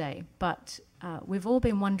this today, but we've all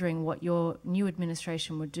been wondering what your new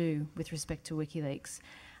administration would do with respect to WikiLeaks.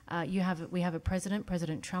 We have a president,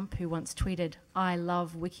 President Trump, who once tweeted, "I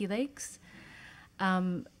love WikiLeaks,"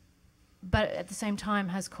 but at the same time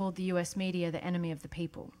has called the US media the enemy of the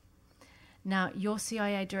people. Now, your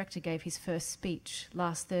CIA director gave his first speech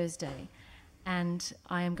last Thursday, and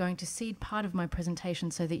I am going to cede part of my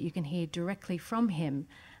presentation so that you can hear directly from him,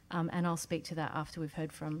 and I'll speak to that after we've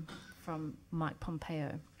heard from Mike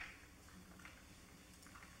Pompeo.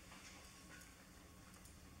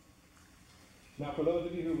 Now, for those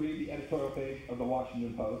of you who read the editorial page of the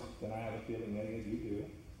Washington Post, and I have a feeling many of you do,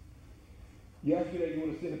 yesterday you would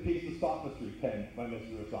have seen a piece of sophistry penned by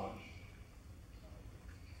Mr. Assange.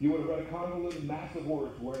 You would have read a convoluted mass of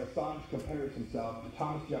words where Assange compares himself to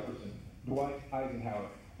Thomas Jefferson, Dwight Eisenhower,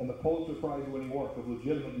 and the Pulitzer Prize-winning work of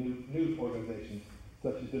legitimate news organizations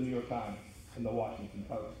such as the New York Times and the Washington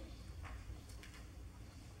Post.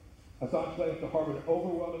 Assange claims to harbor an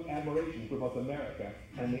overwhelming admiration for both America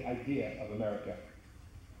and the idea of America.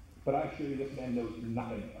 But I assure you this man knows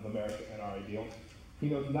nothing of America and our ideals. He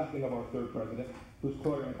knows nothing of our third president, whose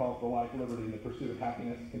clarion calls for life, liberty, and the pursuit of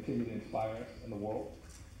happiness continue to inspire us and the world.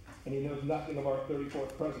 And he knows nothing of our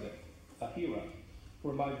 34th president, a hero,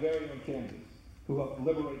 for my very own Kansas, who helped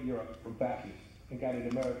liberate Europe from fascists and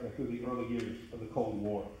guided America through the early years of the Cold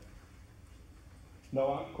War. No,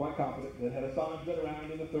 I'm quite confident that had Assange been around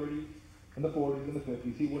in the 30s and the 40s and the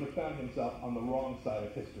 50s, he would have found himself on the wrong side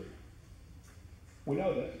of history. We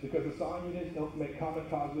know this because Assange and his ilk make common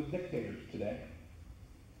cause with dictators today.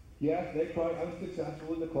 Yes, they try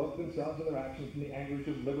unsuccessfully to cloak themselves and their actions in the language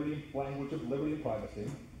of liberty and privacy,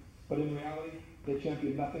 but in reality, they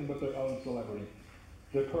champion nothing but their own celebrity.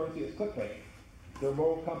 Their currency is clickbait, their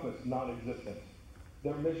moral compass non-existent,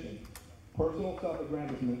 their mission, personal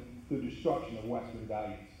self-aggrandizement through destruction of Western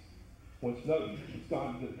values. When Snowden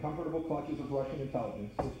absconded into the comfortable clutches of Russian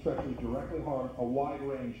intelligence, his treachery directly harmed a wide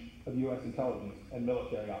range of U.S. intelligence and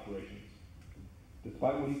military operations.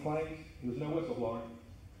 Despite what he claims, he was no whistleblower.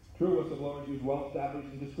 True whistleblowers use well-established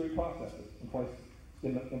and discrete processes in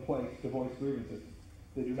place to voice grievances.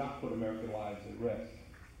 They do not put American lives at risk.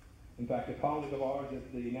 In fact, a colleague of ours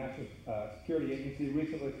at the National Security Agency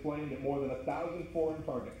recently explained that more than 1,000 foreign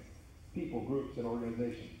targets, people, groups, and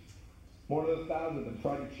organizations, more than 1,000 of them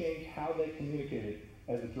tried to change how they communicated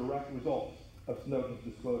as a direct result of Snowden's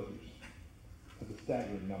disclosures. That's a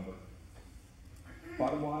staggering number.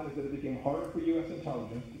 Bottom line is that it became harder for U.S.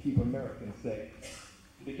 intelligence to keep Americans safe.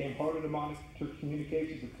 It became harder to monitor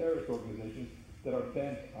communications of terrorist organizations that are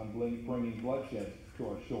bent on bringing bloodshed to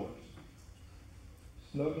our shores.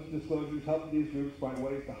 Snowden's disclosures helped these groups find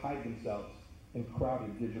ways to hide themselves in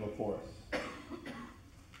crowded digital forests.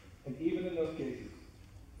 And even in those cases,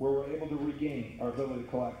 where we're able to regain our ability to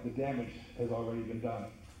collect, the damage has already been done.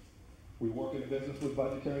 We work in a business with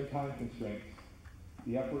budgetary and time constraints.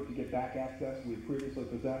 The effort to get back access we had previously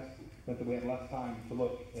possessed meant that we had less time to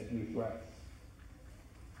look at new threats.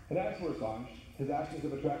 And as for Assange, his actions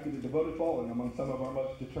have attracted a devoted following among some of our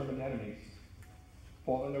most determined enemies.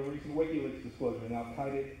 Following a recent WikiLeaks disclosure, an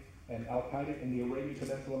Al-Qaeda and the Arabian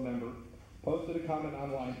Peninsula member posted a comment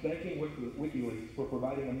online thanking WikiLeaks for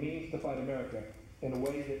providing a means to fight America in a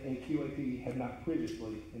way that AQAP had not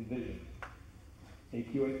previously envisioned.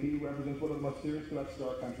 AQAP represents one of the most serious threats to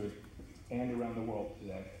our country and around the world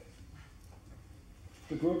today.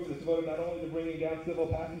 It's a group that's devoted not only to bringing down civil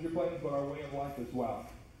passenger planes, but our way of life as well.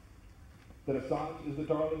 That Assange is the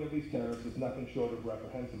darling of these terrorists is nothing short of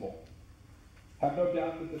reprehensible. Have no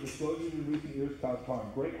doubt that the disclosures in recent years caused harm,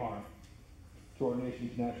 great harm, to our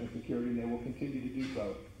nation's national security, and they will continue to do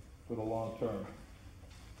so for the long term.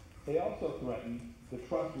 They also threaten the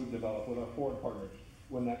trust we've developed with our foreign partners,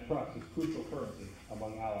 when that trust is crucial currency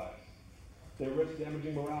among allies. They risk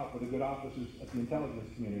damaging morale for the good officers of the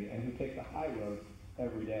intelligence community and who take the high road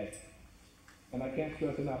every day. And I can't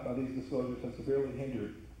stress enough how these disclosures have severely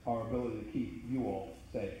hindered our ability to keep you all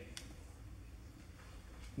safe.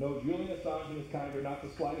 No, Julian Assange and his kind are not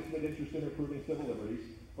the slightest bit interested in improving civil liberties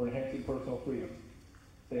or enhancing personal freedoms.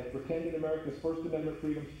 They have pretended America's First Amendment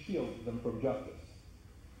freedoms shield them from justice.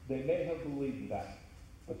 They may have believed that,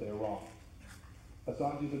 but they are wrong.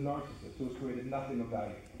 Assange is a narcissist who has created nothing of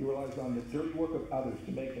value. He relies on the dirty work of others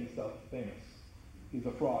to make himself famous. He's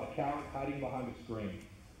a fraud, a coward hiding behind a screen.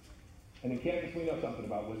 And in Kansas, we know something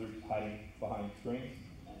about wizards hiding behind screens.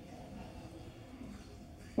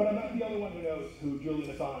 But I'm not the only one who knows who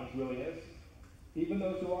Julian Assange really is. Even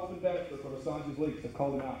those who often benefit from Assange's leaks have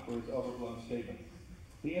called him out for his overblown statements.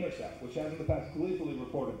 The Intercept, which has in the past gleefully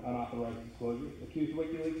reported unauthorized disclosures, accused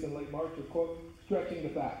WikiLeaks in late March of, quote, stretching the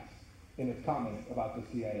facts in its comments about the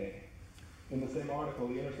CIA. In the same article,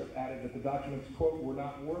 the Intercept added that the documents, quote, were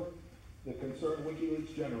not worth the concern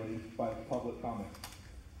WikiLeaks generated by its public comments.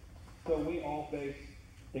 So we all face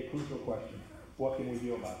a crucial question. What can we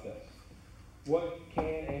do about this? What can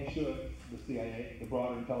and should the CIA, the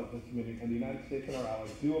broader intelligence community, and the United States and our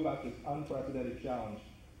allies do about this unprecedented challenge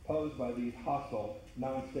posed by these hostile,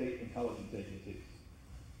 non-state intelligence agencies?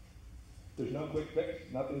 There's no quick fix,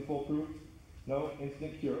 nothing foolproof, no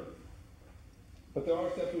instant cure. But there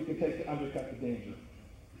are steps we can take to undercut the danger.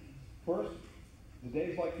 First, the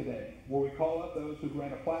days like today, where we call out those who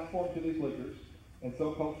grant a platform to these leakers and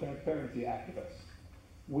so-called transparency activists.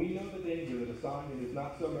 We know the danger that Assange and his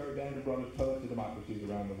not-so-merry band of brothers pose to democracies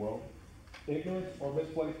around the world. Ignorance or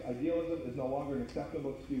misplaced idealism is no longer an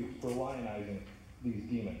acceptable excuse for lionizing these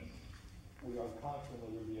demons. We are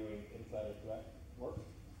constantly reviewing insider threat work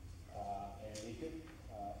and leakage.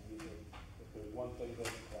 If there's one thing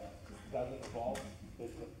that doesn't evolve,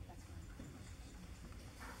 it's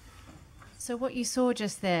So what you saw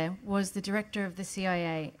just there was the director of the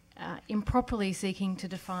CIA improperly seeking to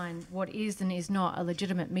define what is and is not a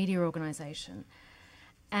legitimate media organisation,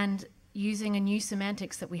 and using a new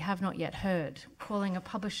semantics that we have not yet heard, calling a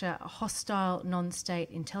publisher a hostile non-state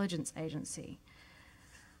intelligence agency.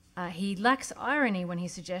 He lacks irony when he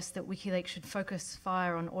suggests that WikiLeaks should focus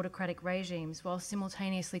fire on autocratic regimes while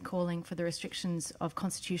simultaneously calling for the restrictions of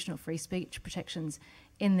constitutional free speech protections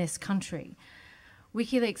in this country.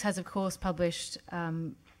 WikiLeaks has, of course, published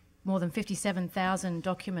more than 57,000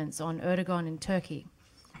 documents on Erdogan in Turkey.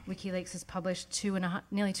 WikiLeaks has published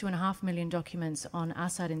nearly 2.5 million documents on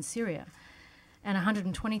Assad in Syria, and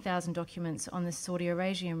 120,000 documents on the Saudi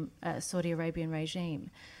Arabian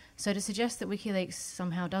regime. So to suggest that WikiLeaks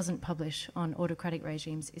somehow doesn't publish on autocratic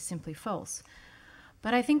regimes is simply false.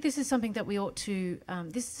 But I think this is something that we ought to,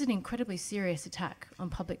 this is an incredibly serious attack on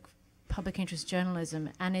public interest journalism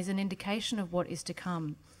and is an indication of what is to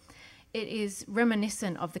come. It is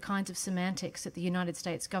reminiscent of the kinds of semantics that the United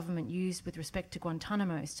States government used with respect to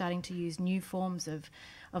Guantanamo, starting to use new forms of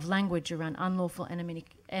language around unlawful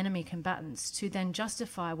enemy combatants to then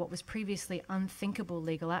justify what was previously unthinkable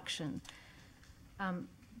legal action.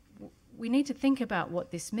 We need to think about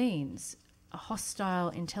what this means, a hostile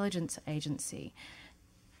intelligence agency.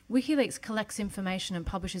 WikiLeaks collects information and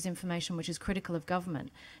publishes information which is critical of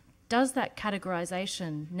government. Does that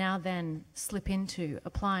categorization now then slip into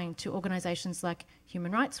applying to organizations like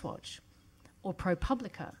Human Rights Watch or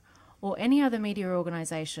ProPublica or any other media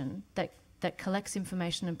organisation that collects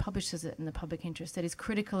information and publishes it in the public interest that is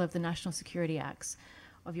critical of the national security acts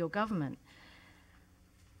of your government.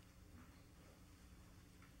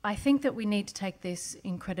 I think that we need to take this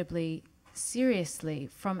incredibly seriously.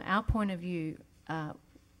 From our point of view,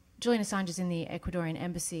 Julian Assange is in the Ecuadorian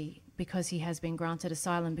embassy because he has been granted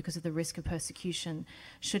asylum because of the risk of persecution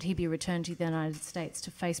should he be returned to the United States to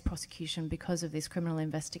face prosecution because of this criminal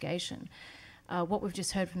investigation. What we've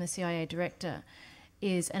just heard from the CIA director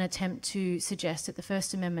is an attempt to suggest that the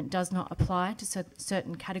First Amendment does not apply to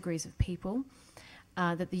certain categories of people,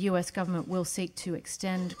 that the US government will seek to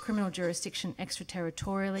extend criminal jurisdiction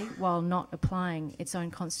extraterritorially while not applying its own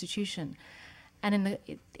constitution. And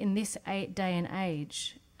in this day and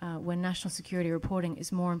age, when national security reporting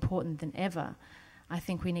is more important than ever, I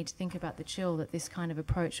think we need to think about the chill that this kind of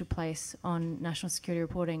approach would place on national security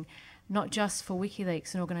reporting, not just for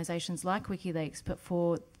WikiLeaks and organisations like WikiLeaks, but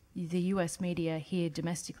for the US media here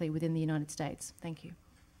domestically within the United States. Thank you.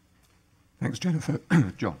 Thanks, Jennifer.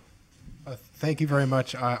 John. Thank you very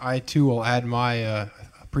much. I too will add my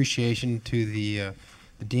appreciation to the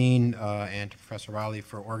Dean and to Professor Riley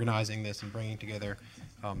for organizing this and bringing together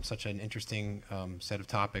such an interesting set of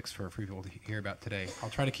topics for people to hear about today. I'll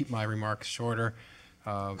try to keep my remarks shorter,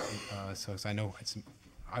 so as I know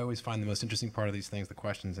I always find the most interesting part of these things, the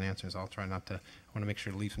questions and answers. I'll try not to, I want to make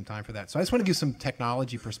sure to leave some time for that. So I just want to give some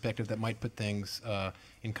technology perspective that might put things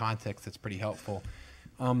in context that's pretty helpful.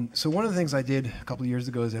 So one of the things I did a couple of years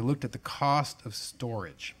ago is I looked at the cost of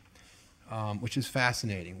storage, which is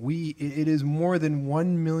fascinating. It is more than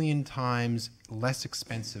 1 million times less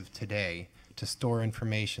expensive today to store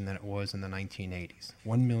information than it was in the 1980s.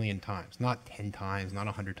 1 million times, not 10 times, not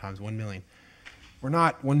 100 times, 1 million. We're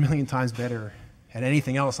not 1 million times better at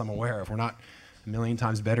anything else I'm aware of. We're not 1 million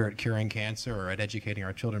times better at curing cancer or at educating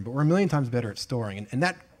our children, but we're 1 million times better at storing. And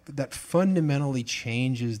that fundamentally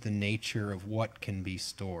changes the nature of what can be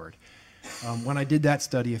stored. When I did that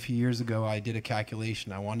study a few years ago, I did a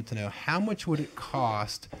calculation. I wanted to know how much would it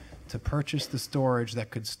cost to purchase the storage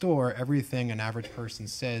that could store everything an average person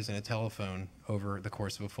says in a telephone over the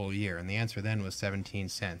course of a full year. And the answer then was 17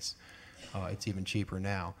 cents. It's even cheaper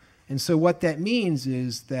now. And so what that means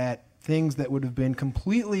is that things that would have been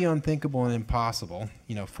completely unthinkable and impossible,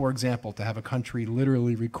 for example, to have a country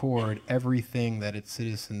literally record everything that its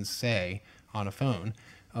citizens say on a phone,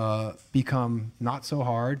 become not so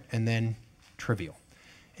hard and then trivial.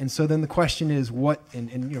 And so then the question is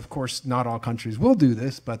and of course not all countries will do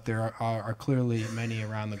this, but there are clearly many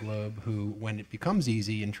around the globe who, when it becomes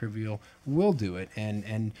easy and trivial, will do it.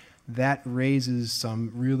 And that raises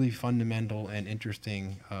some really fundamental and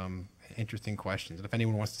interesting questions. And if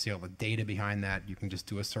anyone wants to see all the data behind that, you can just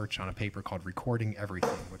do a search on a paper called Recording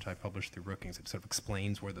Everything, which I published through Brookings. It sort of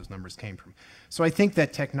explains where those numbers came from. So I think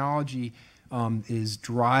that technology is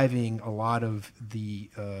driving a lot of the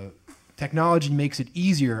technology makes it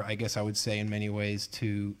easier, I guess I would say, in many ways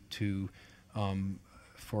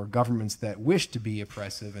for governments that wish to be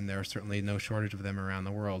oppressive, and there are certainly no shortage of them around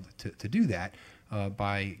the world, to do that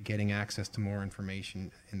by getting access to more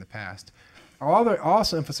information in the past. I'll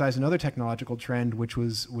also emphasize another technological trend, which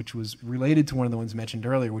was related to one of the ones mentioned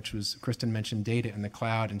earlier, which was Kristen mentioned data in the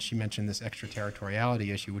cloud, and she mentioned this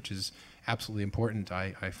extraterritoriality issue, which is absolutely important.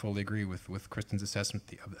 I fully agree with Kristen's assessment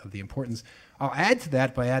of the importance. I'll add to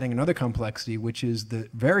that by adding another complexity, which is the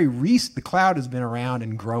cloud has been around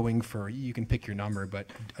and growing for, you can pick your number, but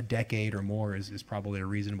a decade or more is probably a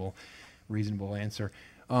reasonable answer.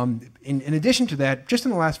 In addition to that, just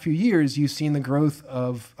in the last few years, you've seen the growth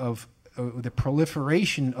of the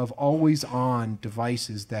proliferation of always-on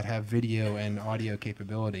devices that have video and audio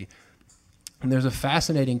capability. And there's a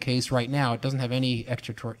fascinating case right now. It doesn't have any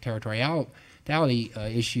extraterritoriality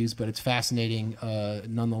issues, but it's fascinating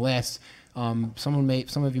nonetheless. Some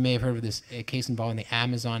of you may have heard of this case involving the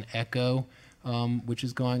Amazon Echo, which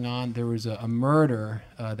is going on. There was a murder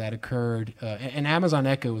that occurred. An Amazon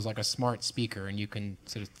Echo is like a smart speaker, and you can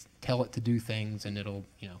sort of tell it to do things, and it'll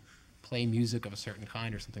play music of a certain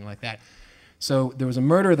kind or something like that. So there was a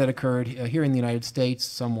murder that occurred here in the United States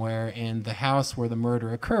somewhere, and the house where the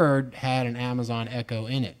murder occurred had an Amazon Echo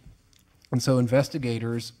in it. And so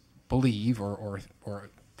investigators believe, or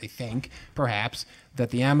they think, perhaps, that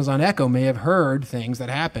the Amazon Echo may have heard things that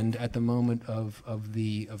happened at the moment of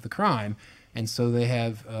the crime. And so they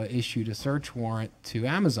have issued a search warrant to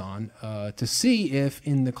Amazon to see if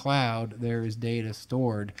in the cloud there is data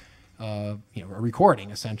stored, a recording,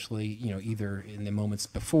 essentially, either in the moments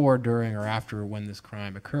before, during, or after when this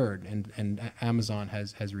crime occurred. And Amazon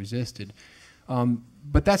has resisted.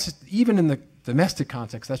 But that's even in the domestic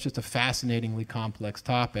context, that's just a fascinatingly complex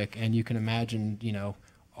topic. And you can imagine,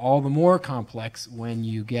 all the more complex when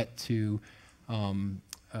you get to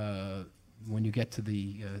when you get to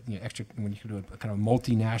the when you do a kind of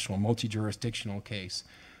multinational, multi-jurisdictional case.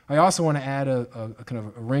 I also want to add a kind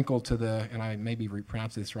of a wrinkle to the, and I maybe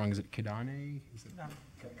pronounced this wrong, is it Kidane? Is it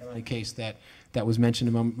Kidane case that was mentioned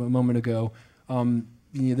a moment ago?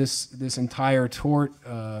 This entire tort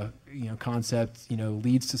concept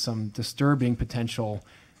leads to some disturbing potential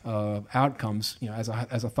outcomes. As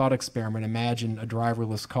a thought experiment, imagine a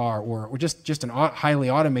driverless car or just an highly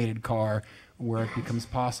automated car where it becomes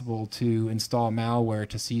possible to install malware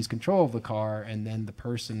to seize control of the car, and then the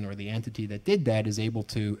person or the entity that did that is able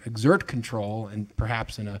to exert control, and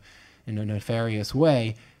perhaps in a nefarious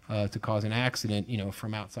way, to cause an accident,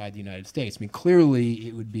 from outside the United States. I mean, clearly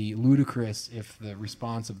it would be ludicrous if the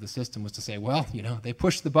response of the system was to say, well, they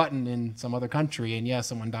pushed the button in some other country, and yeah,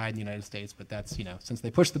 someone died in the United States, but that's, since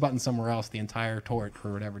they pushed the button somewhere else, the entire tort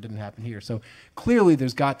or whatever didn't happen here. So clearly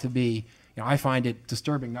there's got to be, I find it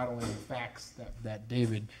disturbing, not only the facts that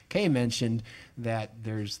David Kay mentioned, that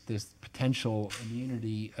there's this potential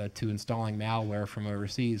immunity to installing malware from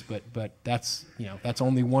overseas, but that's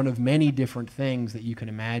only one of many different things that you can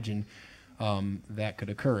imagine that could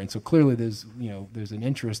occur. And so clearly there's an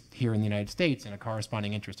interest here in the United States and a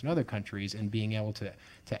corresponding interest in other countries in being able to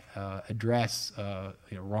address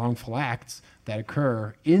wrongful acts that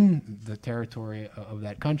occur in the territory of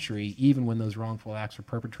that country, even when those wrongful acts are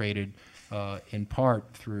perpetrated in part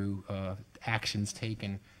through actions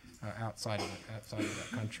taken outside of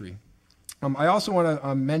that country. I also want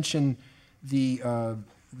to mention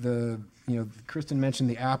Kristen mentioned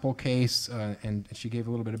the Apple case, and she gave a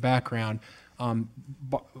little bit of background.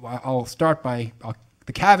 But I'll start by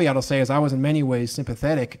the caveat I'll say is I was in many ways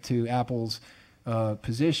sympathetic to Apple's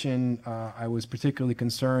position. I was particularly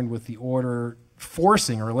concerned with the order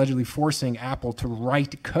forcing or allegedly forcing Apple to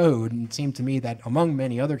write code, and it seemed to me that among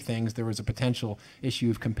many other things there was a potential issue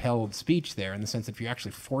of compelled speech there, in the sense that if you're actually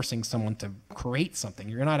forcing someone to create something,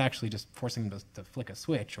 you're not actually just forcing them to flick a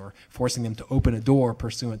switch or forcing them to open a door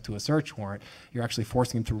pursuant to a search warrant. You're actually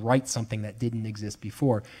forcing them to write something that didn't exist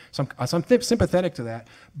before. So I'm sympathetic to that,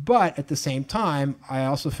 but at the same time I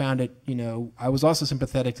also found it, I was also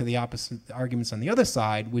sympathetic to the opposite arguments on the other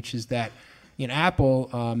side, which is that Apple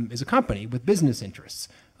is a company with business interests,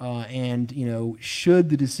 and should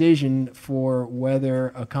the decision for whether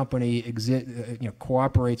a company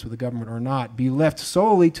cooperates with the government or not be left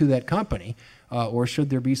solely to that company, or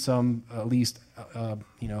should there be some at least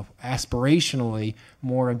aspirationally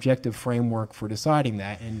more objective framework for deciding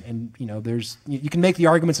that? And there's you can make the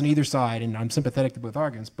arguments on either side, and I'm sympathetic to both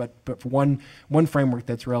arguments. But for one framework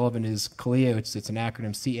that's relevant is CALEA. It's an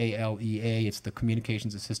acronym, CALEA. It's the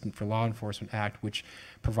Communications Assistant for Law Enforcement Act, which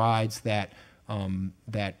provides that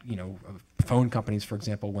phone companies, for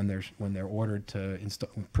example, when they're ordered to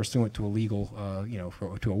pursuant to a legal,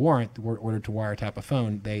 to a warrant, ordered to wiretap a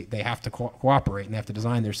phone, they have to cooperate, and they have to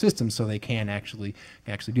design their systems so they can actually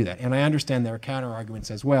do that. And I understand there are counter arguments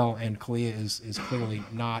as well, and CALEA is clearly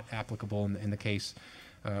not applicable in the case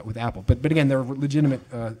with Apple. But again, there are legitimate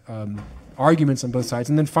arguments on both sides.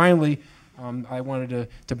 And then finally, I wanted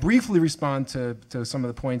to briefly respond to some of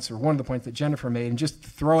the points, or one of the points that Jennifer made, and just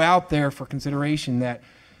throw out there for consideration that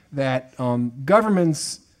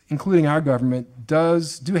governments, including our government,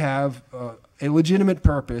 do have a legitimate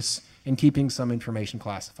purpose in keeping some information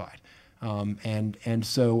classified, and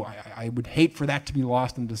so I would hate for that to be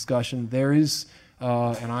lost in discussion. There is,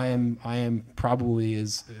 and I am probably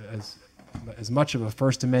as much of a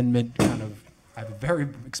First Amendment kind of, I have a very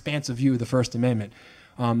expansive view of the First Amendment.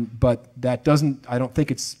 But that doesn't. I don't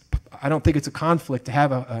think it's a conflict to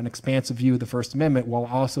have an expansive view of the First Amendment while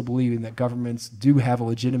also believing that governments do have a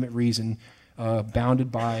legitimate reason,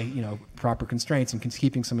 bounded by proper constraints, and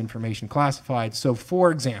keeping some information classified. So,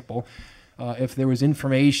 for example, if there was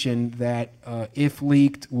information that, if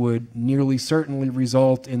leaked, would nearly certainly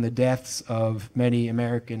result in the deaths of many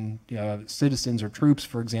American citizens or troops,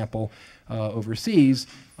 for example, overseas.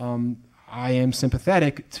 I am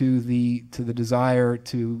sympathetic to the desire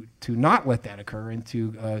to not let that occur, and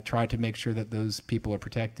to try to make sure that those people are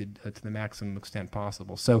protected to the maximum extent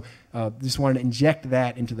possible. So just wanted to inject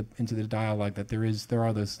that into the dialogue, that there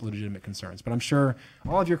are those legitimate concerns. But I'm sure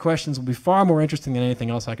all of your questions will be far more interesting than anything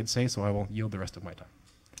else I could say, so I will yield the rest of my time.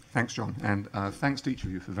 Thanks, John, and thanks to each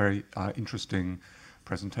of you for very interesting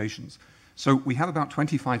presentations. So we have about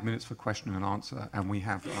 25 minutes for question and answer, and we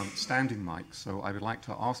have standing mics. So I would like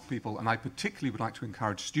to ask people, and I particularly would like to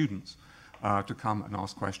encourage students to come and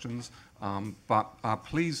ask questions, but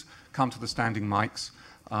please come to the standing mics.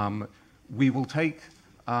 We will take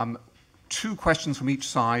 2 questions from each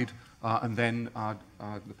side and then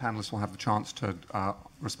the panelists will have the chance to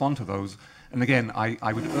respond to those. And again,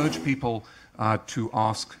 I would urge people to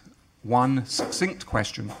ask one succinct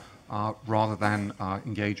question rather than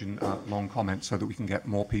engage in long comments so that we can get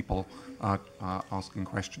more people asking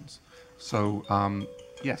questions. So,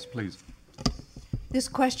 yes, please. This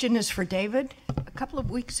question is for David. A couple of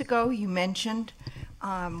weeks ago, you mentioned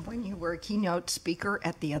when you were a keynote speaker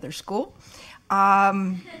at the other school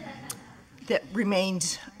that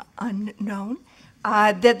remains unknown,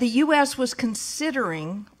 that the U.S. was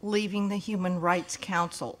considering leaving the Human Rights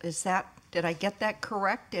Council. Did I get that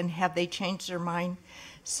correct? And have they changed their mind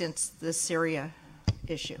since the Syria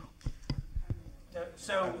issue?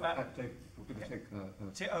 So, Dave, we're going to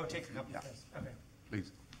take... take a couple of things. Okay.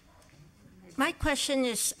 Please. My question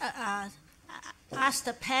is ask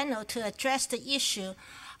the panel to address the issue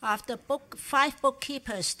of the 5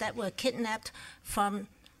 bookkeepers that were kidnapped from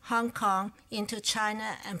Hong Kong into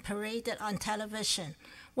China and paraded on television.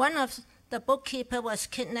 One of the bookkeeper was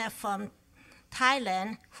kidnapped from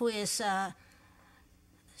Thailand, who is a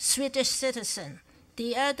Swedish citizen.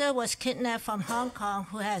 The other was kidnapped from Hong Kong,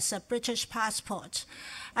 who has a British passport.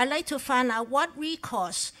 I'd like to find out what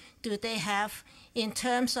recourse do they have in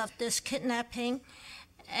terms of this kidnapping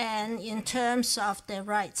and in terms of their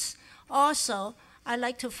rights. Also, I'd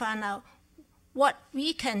like to find out what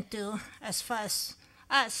we can do as far as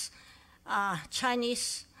us,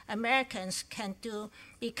 Chinese Americans, can do,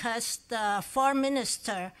 because the foreign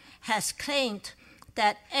minister has claimed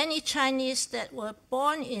that any Chinese that were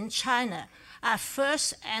born in China are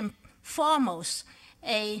first and foremost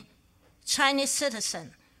a Chinese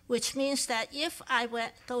citizen, which means that if I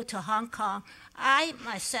go to Hong Kong, I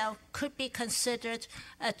myself could be considered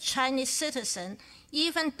a Chinese citizen,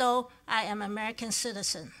 even though I am an American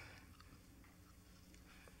citizen.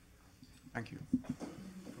 Thank you.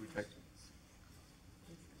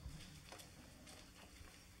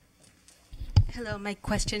 Hello, my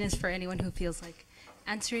question is for anyone who feels like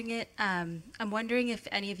answering it. I'm wondering if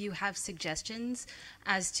any of you have suggestions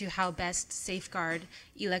as to how best safeguard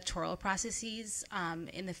electoral processes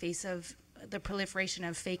in the face of the proliferation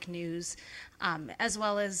of fake news, as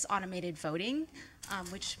well as automated voting,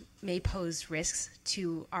 which may pose risks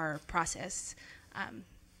to our process.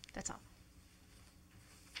 That's all.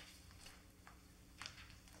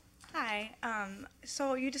 Hi.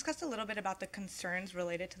 So you discussed a little bit about the concerns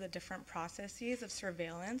related to the different processes of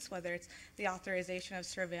surveillance, whether it's the authorization of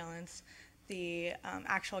surveillance, the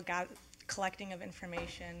actual collecting of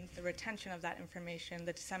information, the retention of that information,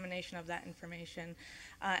 the dissemination of that information.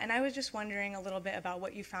 And I was just wondering a little bit about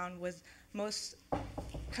what you found was most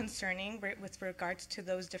concerning with regards to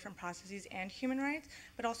those different processes and human rights,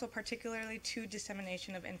 but also particularly to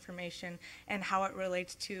dissemination of information and how it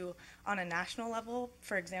relates to, on a national level,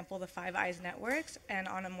 for example, the Five Eyes networks, and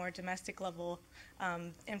on a more domestic level,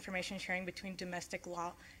 information sharing between domestic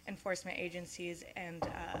law enforcement agencies and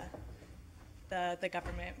the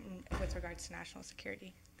government with regards to national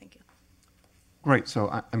security. Thank you. Great. So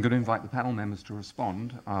I'm going to invite the panel members to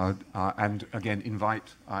respond, and again,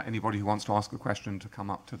 invite anybody who wants to ask a question to come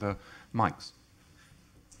up to the mics.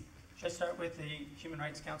 Should I start with the Human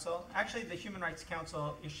Rights Council? Actually, the Human Rights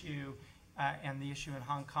Council issue and the issue in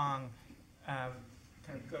Hong Kong kind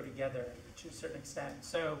of go together to a certain extent.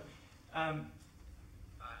 So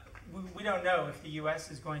we don't know if the U.S.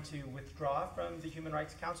 is going to withdraw from the Human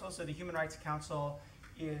Rights Council. So the Human Rights Council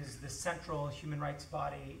is the central human rights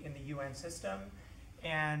body in the UN system,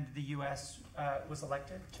 and the U.S. Was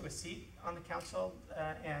elected to a seat on the council,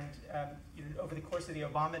 and over the course of the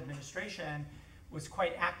Obama administration was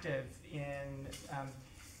quite active in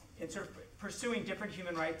sort of pursuing different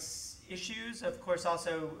human rights issues, of course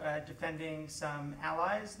also defending some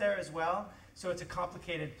allies there as well, so it's a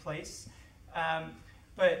complicated place.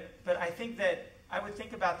 But I think that I would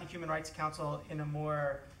think about the Human Rights Council in a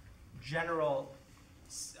more general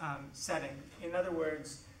setting. In other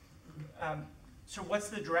words, so what's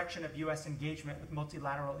the direction of U.S. engagement with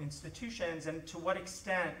multilateral institutions, and to what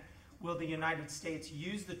extent will the United States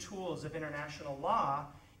use the tools of international law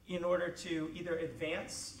in order to either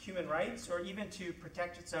advance human rights or even to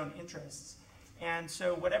protect its own interests? And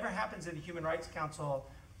so whatever happens in the Human Rights Council,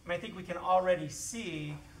 I think we can already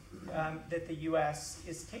see that the U.S.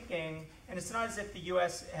 is taking, and it's not as if the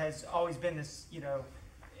U.S. has always been this,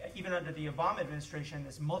 even under the Obama administration,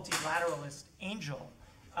 this multilateralist angel,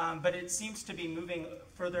 but it seems to be moving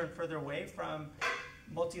further and further away from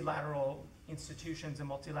multilateral institutions and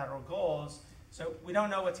multilateral goals. So we don't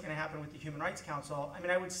know what's going to happen with the Human Rights Council.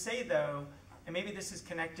 I would say, though, and maybe this is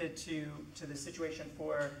connected to the situation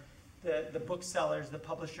for the booksellers, the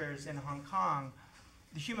publishers in Hong Kong,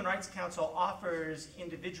 the Human Rights Council offers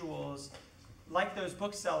individuals like those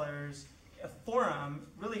booksellers a forum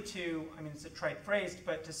really to, I mean, it's a trite phrase,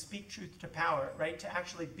 but to speak truth to power, right? To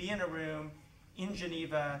actually be in a room in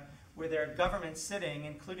Geneva where there are governments sitting,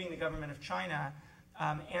 including the government of China,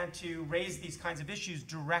 and to raise these kinds of issues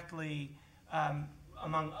directly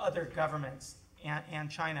among other governments and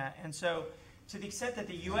China. And so to the extent that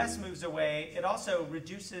the US moves away, it also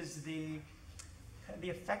reduces the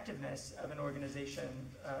effectiveness of an organization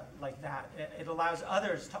like that. It allows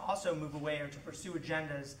others to also move away or to pursue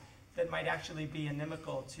agendas that might actually be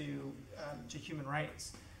inimical to human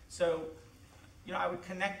rights. So, you know, I would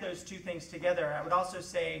connect those two things together. I would also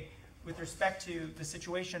say, with respect to the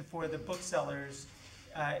situation for the booksellers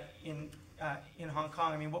in Hong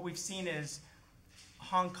Kong, I mean, what we've seen is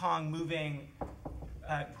Hong Kong moving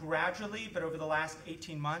gradually, but over the last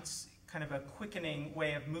 18 months, kind of a quickening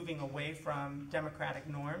way of moving away from democratic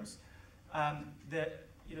norms.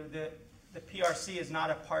 The PRC is not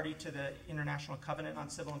a party to the International Covenant on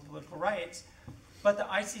Civil and Political Rights, but the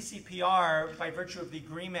ICCPR, by virtue of the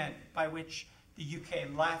agreement by which the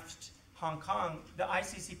UK left Hong Kong, the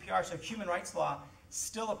ICCPR, so human rights law,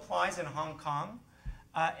 still applies in Hong Kong,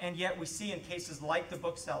 and yet we see in cases like the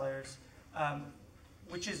booksellers,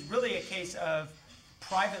 which is really a case of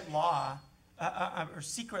private law or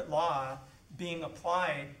secret law being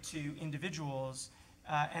applied to individuals,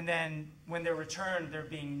 and then when they're returned, there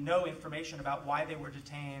being no information about why they were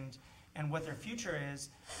detained and what their future is.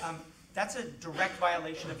 That's a direct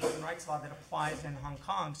violation of human rights law that applies in Hong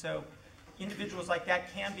Kong. So individuals like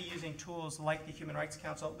that can be using tools like the Human Rights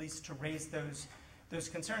Council at least to raise those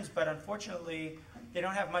concerns, but unfortunately, they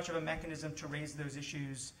don't have much of a mechanism to raise those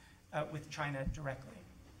issues with China directly.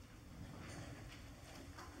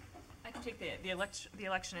 I can take the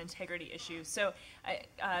election integrity issue. So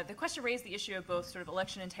the question raised the issue of both sort of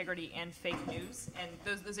election integrity and fake news, and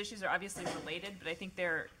those issues are obviously related, but I think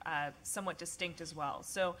they're somewhat distinct as well.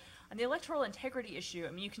 So on the electoral integrity issue,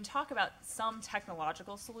 I mean, you can talk about some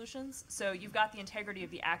technological solutions. So you've got the integrity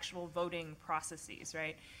of the actual voting processes,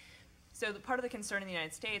 right? So part of the concern in the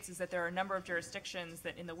United States is that there are a number of jurisdictions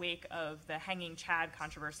that in the wake of the hanging Chad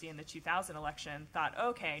controversy in the 2000 election thought,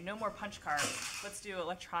 okay, no more punch cards, let's do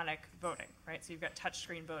electronic voting, right? So you've got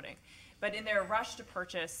touchscreen voting. But in their rush to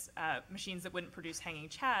purchase machines that wouldn't produce hanging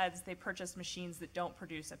Chads, they purchased machines that don't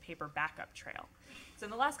produce a paper backup trail. So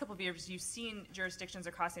in the last couple of years, you've seen jurisdictions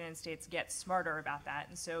across the United States get smarter about that.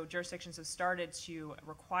 And so jurisdictions have started to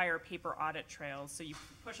require paper audit trails. So you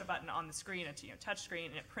push a button on the screen, a touch screen,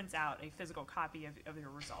 and it prints out a physical copy of your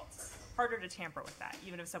results. Harder to tamper with that.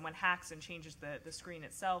 Even if someone hacks and changes the screen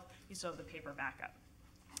itself, you still have the paper backup.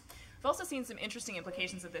 We've also seen some interesting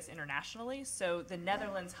implications of this internationally. So the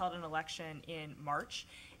Netherlands held an election in March,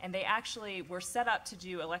 and they actually were set up to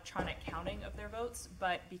do electronic counting of their votes,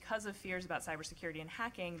 but because of fears about cybersecurity and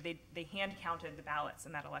hacking, they hand counted the ballots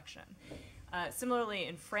in that election. Similarly,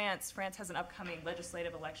 in France has an upcoming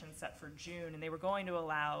legislative election set for June, and they were going to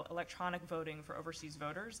allow electronic voting for overseas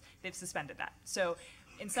voters. They've suspended that. So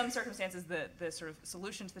in some circumstances, the sort of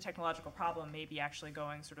solution to the technological problem may be actually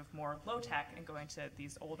going sort of more low-tech and going to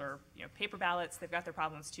these older paper ballots. They've got their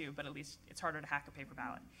problems too, but at least it's harder to hack a paper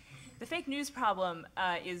ballot. The fake news problem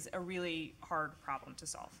is a really hard problem to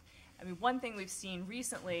solve. I mean, one thing we've seen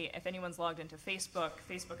recently, if anyone's logged into Facebook,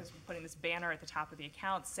 Facebook has been putting this banner at the top of the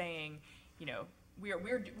account saying,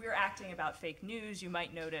 we're acting about fake news. You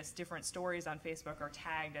might notice different stories on Facebook are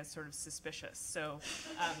tagged as sort of suspicious. So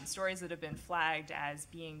stories that have been flagged as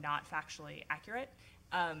being not factually accurate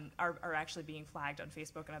are actually being flagged on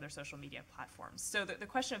Facebook and other social media platforms. So the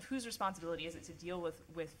question of whose responsibility is it to deal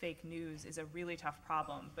with fake news is a really tough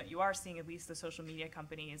problem, but you are seeing at least the social media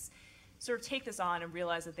companies sort of take this on and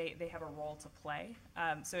realize that they have a role to play.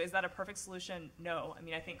 So is that a perfect solution? No. I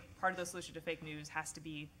mean, I think part of the solution to fake news has to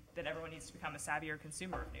be that everyone needs to become a savvier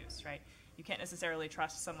consumer of news, right? You can't necessarily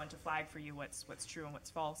trust someone to flag for you what's true and what's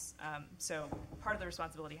false. So part of the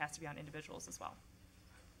responsibility has to be on individuals as well.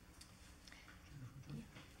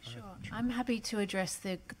 Sure. I'm happy to address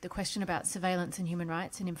the question about surveillance and human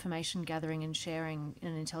rights and information gathering and sharing in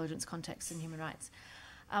an intelligence context and human rights.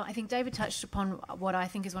 I think David touched upon what I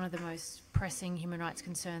think is one of the most pressing human rights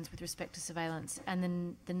concerns with respect to surveillance, and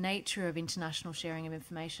then the nature of international sharing of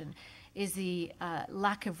information is the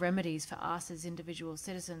lack of remedies for us as individual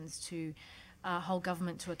citizens to hold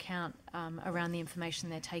government to account around the information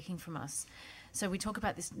they're taking from us. So we talk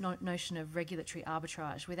about this notion of regulatory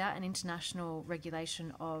arbitrage. Without an international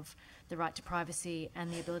regulation of the right to privacy and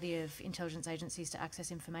the ability of intelligence agencies to access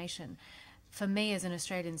information, for me as an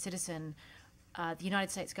Australian citizen, the United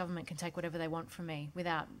States government can take whatever they want from me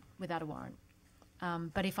without a warrant.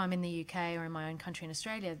 But if I'm in the UK or in my own country in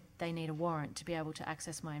Australia, they need a warrant to be able to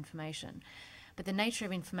access my information. But the nature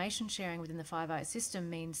of information sharing within the Five Eyes system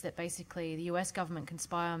means that basically the US government can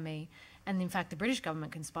spy on me, and in fact the British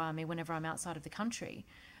government can spy on me whenever I'm outside of the country,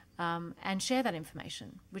 and share that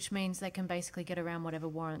information, which means they can basically get around whatever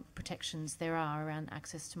warrant protections there are around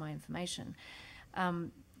access to my information.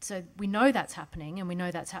 So we know that's happening, and we know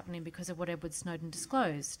that's happening because of what Edward Snowden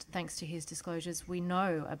disclosed. Thanks to his disclosures, we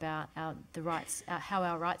know about the rights, how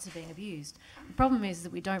our rights are being abused. The problem is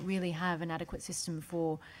that we don't really have an adequate system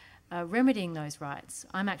for remedying those rights.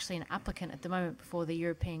 I'm actually an applicant at the moment before the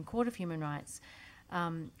European Court of Human Rights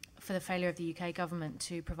for the failure of the UK government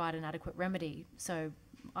to provide an adequate remedy. So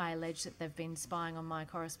I allege that they've been spying on my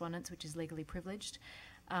correspondence, which is legally privileged.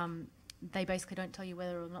 They basically don't tell you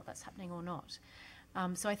whether or not that's happening or not.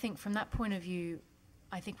 So I think from that point of view,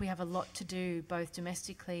 I think we have a lot to do both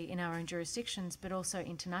domestically in our own jurisdictions, but also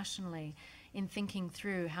internationally in thinking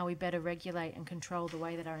through how we better regulate and control the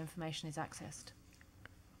way that our information is accessed.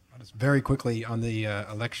 Just very quickly on the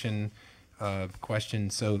election question.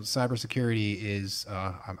 So cybersecurity is,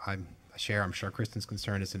 I'm sure Kristen's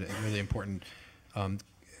concern is a really important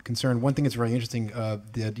concern. One thing that's very interesting,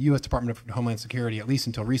 the U.S. Department of Homeland Security, at least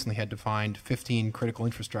until recently, had defined 15 critical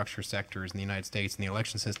infrastructure sectors in the United States, and the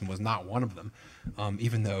election system was not one of them,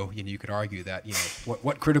 even though you could argue that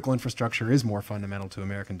what critical infrastructure is more fundamental to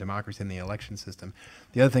American democracy than the election system.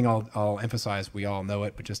 The other thing I'll emphasize, we all know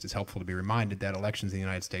it, but just it's helpful to be reminded that elections in the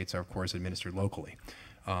United States are, of course, administered locally.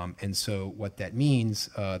 And so what that means,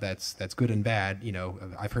 that's good and bad.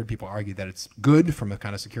 I've heard people argue that it's good from a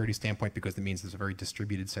kind of security standpoint because it means there's a very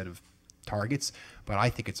distributed set of targets. But I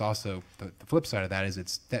think it's also, the flip side of that is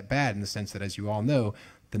it's that bad in the sense that, as you all know,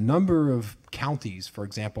 the number of counties, for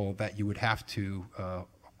example, that you would have to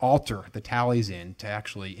alter the tallies in to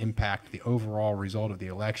actually impact the overall result of the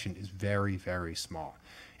election is very, very small.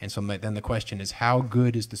 And so then the question is, how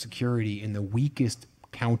good is the security in the weakest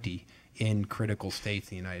county in critical states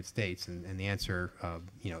in the United States? And the answer,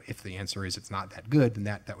 if the answer is it's not that good, then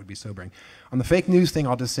that would be sobering. On the fake news thing,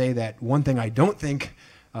 I'll just say that one thing I don't think,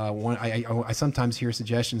 I sometimes hear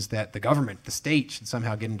suggestions that the government, the state, should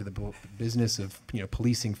somehow get into the business of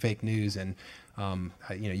policing fake news, and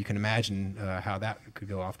you can imagine how that could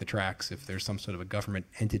go off the tracks if there's some sort of a government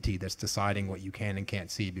entity that's deciding what you can and can't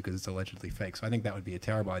see because it's allegedly fake. So I think that would be a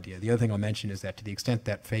terrible idea. The other thing I'll mention is that to the extent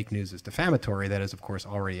that fake news is defamatory, that is of course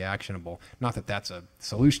already actionable. Not that that's a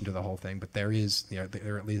solution to the whole thing, but there is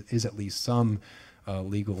there is at least some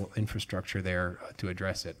legal infrastructure there to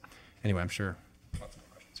address it. Anyway, I'm sure.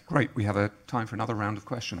 Great. We have time for another round of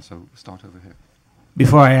questions, so we'll start over here.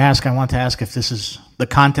 Before I ask, I want to ask if this is the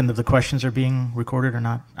content of the questions are being recorded or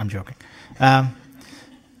not. I'm joking.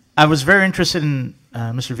 I was very interested in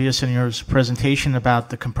Mr. Villaseñor's presentation about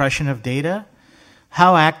the compression of data.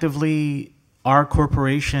 How actively are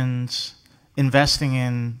corporations investing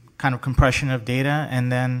in kind of compression of data?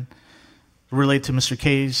 And then relate to Mr.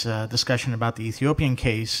 Kay's discussion about the Ethiopian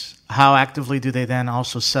case, how actively do they then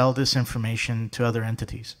also sell this information to other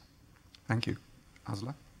entities? Thank you.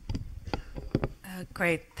 Asla?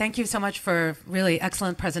 Great. Thank you so much for really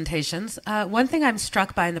excellent presentations. One thing I'm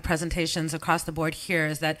struck by in the presentations across the board here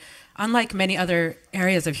is that, unlike many other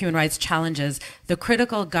areas of human rights challenges, the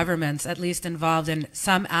critical governments, at least involved in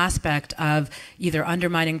some aspect of either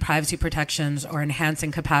undermining privacy protections or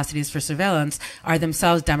enhancing capacities for surveillance, are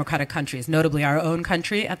themselves democratic countries, notably our own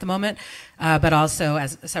country at the moment, but also,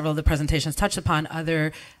 as several of the presentations touched upon,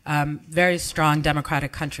 other very strong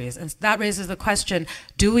democratic countries. And that raises the question,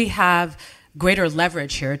 do we have greater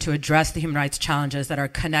leverage here to address the human rights challenges that are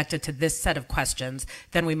connected to this set of questions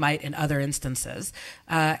than we might in other instances?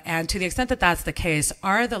 And to the extent that that's the case,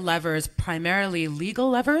 are the levers primarily legal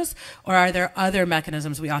levers, or are there other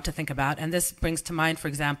mechanisms we ought to think about? And this brings to mind, for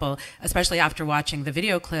example, especially after watching the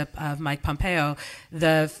video clip of Mike Pompeo,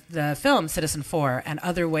 the film Citizen 4, and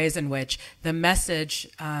other ways in which the message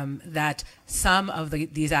that some of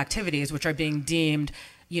these activities, which are being deemed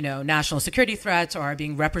national security threats, or are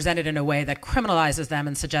being represented in a way that criminalizes them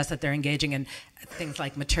and suggests that they're engaging in things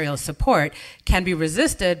like material support, can be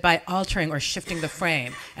resisted by altering or shifting the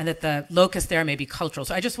frame, and that the locus there may be cultural.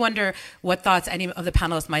 So I just wonder what thoughts any of the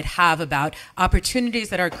panelists might have about opportunities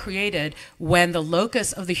that are created when the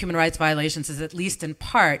locus of the human rights violations is at least in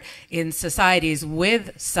part in societies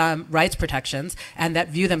with some rights protections and that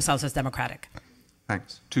view themselves as democratic.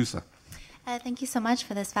 Thanks. Tusa. Thank you so much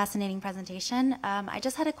for this fascinating presentation. I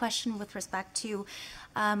just had a question with respect to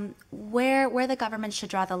where the government should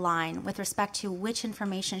draw the line with respect to which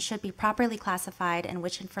information should be properly classified and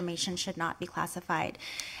which information should not be classified.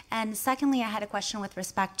 And secondly, I had a question with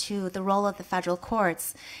respect to the role of the federal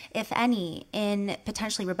courts, if any, in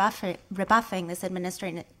potentially rebuffing this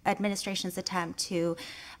administration's attempt to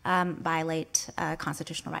violate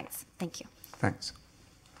constitutional rights. Thank you. Thanks.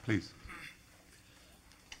 Please.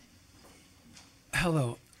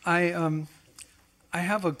 Hello. I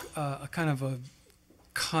have a kind of a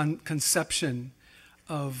conception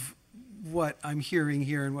of what I'm hearing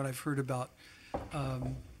here and what I've heard about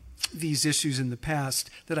these issues in the past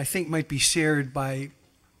that I think might be shared by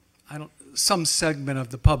some segment of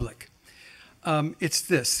the public. It's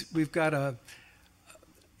this: we've got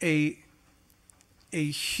a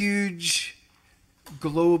huge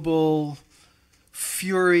global,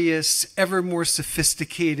 furious, ever more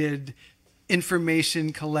sophisticated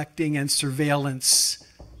information collecting and surveillance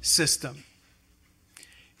system.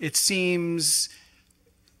 It seems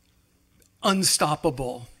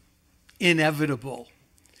unstoppable, inevitable.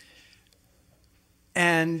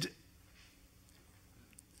 And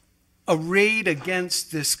arrayed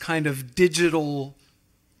against this kind of digital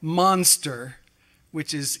monster,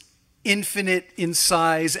 which is infinite in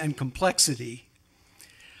size and complexity,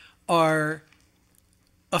 are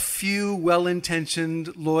a few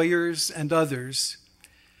well-intentioned lawyers and others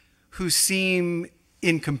who seem,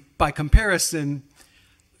 by comparison,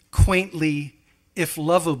 quaintly, if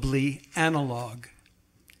lovably, analog.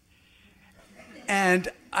 And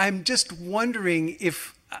I'm just wondering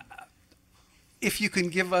if you can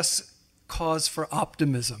give us cause for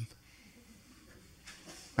optimism.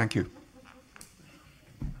 Thank you.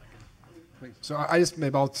 So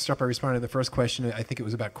maybe I'll start by responding to the first question. I think it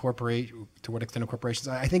was about to what extent of corporations.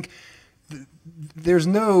 I think there's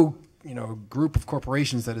no group of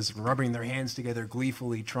corporations that is rubbing their hands together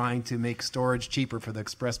gleefully trying to make storage cheaper for the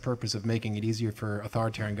express purpose of making it easier for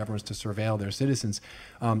authoritarian governments to surveil their citizens.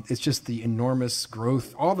 It's just the enormous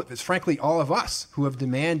growth. It's frankly all of us who have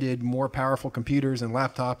demanded more powerful computers and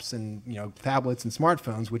laptops and tablets and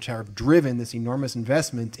smartphones, which have driven this enormous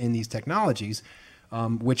investment in these technologies.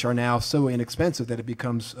 Which are now so inexpensive that it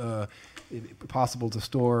becomes possible to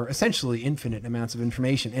store essentially infinite amounts of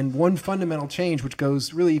information. And one fundamental change, which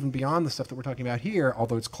goes really even beyond the stuff that we're talking about here,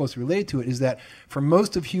 although it's closely related to it, is that for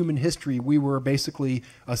most of human history, we were basically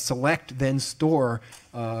a select then store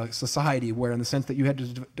society, where in the sense that you had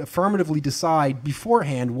to affirmatively decide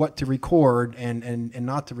beforehand what to record and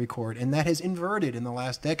not to record. And that has inverted in the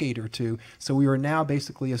last decade or two. So we are now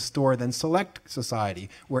basically a store then select society,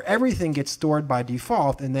 where everything gets stored by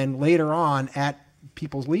default, and then later on at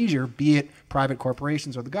people's leisure, be it private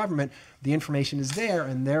corporations or the government, the information is there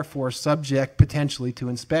and therefore subject potentially to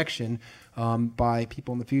inspection by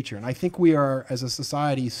people in the future. And I think we are, as a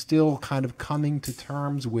society, still kind of coming to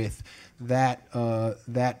terms with that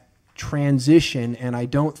transition, and I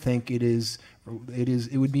don't think it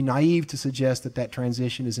would be naive to suggest that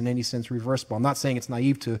transition is in any sense reversible. I'm not saying it's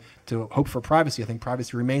naive to hope for privacy. I think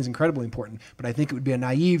privacy remains incredibly important, but I think it would be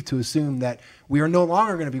naive to assume that we are no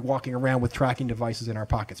longer going to be walking around with tracking devices in our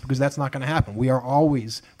pockets, because that's not going to happen. We are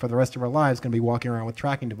always, for the rest of our lives, going to be walking around with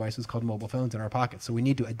tracking devices called mobile phones in our pockets. So we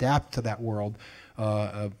need to adapt to that world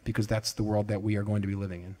because that's the world that we are going to be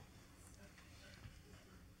living in.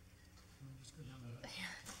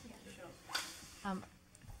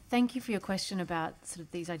 Thank you for your question about sort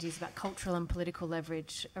of these ideas about cultural and political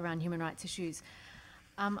leverage around human rights issues.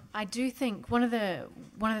 I do think one of the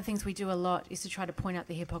things we do a lot is to try to point out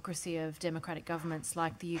the hypocrisy of democratic governments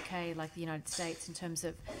like the UK, like the United States, in terms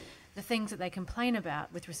of the things that they complain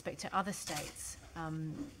about with respect to other states,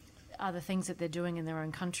 other things that they're doing in their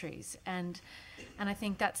own countries. And I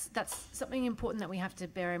think that's something important that we have to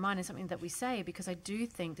bear in mind, and something that we say, because I do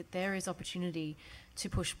think that there is opportunity to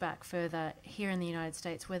push back further here in the United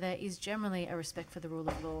States, where there is generally a respect for the rule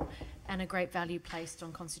of law and a great value placed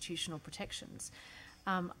on constitutional protections.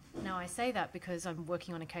 Now, I say that because I'm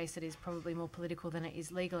working on a case that is probably more political than it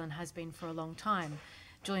is legal, and has been for a long time.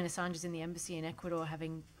 Julian Assange is in the embassy in Ecuador,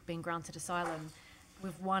 having been granted asylum.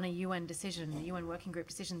 We've won a UN decision, a UN working group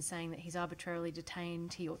decision, saying that he's arbitrarily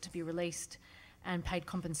detained, he ought to be released and paid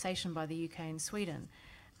compensation by the UK and Sweden.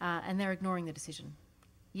 And they're ignoring the decision.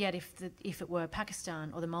 Yet if it were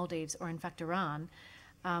Pakistan or the Maldives, or in fact Iran,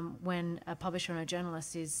 when a publisher and a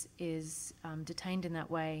journalist is detained in that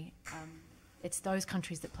way, it's those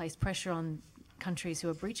countries that place pressure on countries who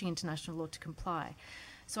are breaching international law to comply.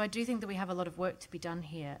 So I do think that we have a lot of work to be done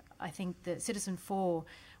here. I think that Citizen 4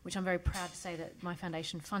 which I'm very proud to say that my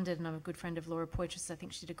foundation funded, and I'm a good friend of Laura Poitras. I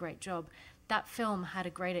think she did a great job. That film had a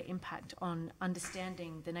greater impact on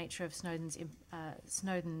understanding the nature of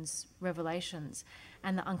Snowden's revelations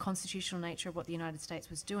and the unconstitutional nature of what the United States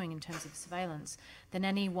was doing in terms of surveillance than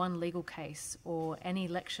any one legal case or any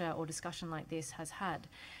lecture or discussion like this has had.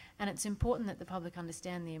 And it's important that the public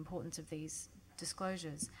understand the importance of these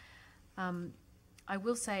disclosures. I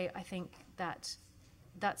will say, I think that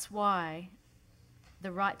that's why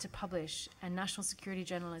the right to publish and national security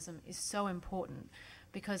journalism is so important,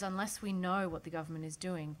 because unless we know what the government is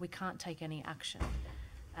doing, we can't take any action.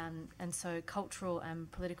 And so cultural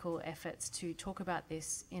and political efforts to talk about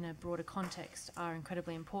this in a broader context are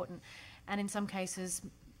incredibly important. And in some cases,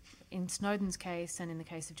 in Snowden's case and in the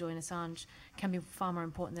case of Julian Assange, can be far more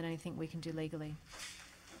important than anything we can do legally.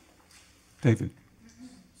 David.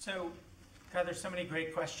 So, God, there's so many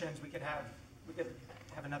great questions. We could have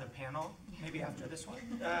another panel, maybe after this one.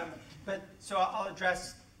 So I'll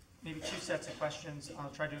address maybe two sets of questions. I'll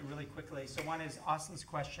try to do it really quickly. So one is Austin's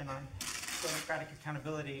question on democratic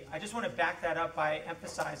accountability. I just want to back that up by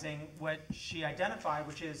emphasizing what she identified,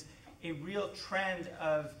 which is a real trend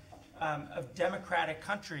of democratic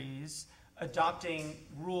countries adopting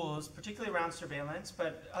rules, particularly around surveillance,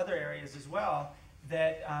 but other areas as well,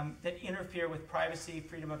 that interfere with privacy,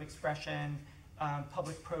 freedom of expression,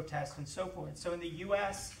 public protest, and so forth. So in the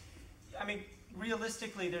U.S., I mean,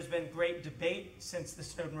 realistically, there's been great debate since the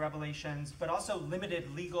Snowden revelations, but also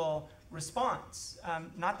limited legal response,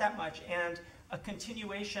 not that much, and a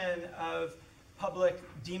continuation of public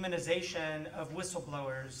demonization of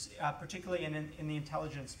whistleblowers, particularly in the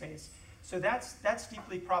intelligence space. So that's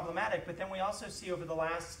deeply problematic. But then we also see over the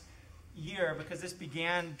last year, because this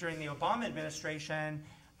began during the Obama administration,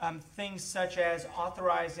 things such as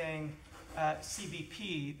authorizing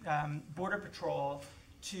CBP, Border Patrol,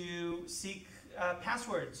 to seek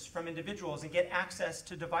passwords from individuals and get access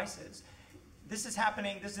to devices. This is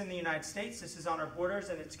happening, this is in the United States, this is on our borders,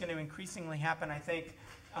 and it's going to increasingly happen, I think,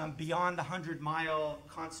 beyond the 100-mile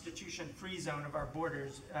constitution-free zone of our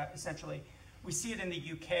borders, essentially. We see it in the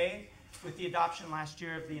UK with the adoption last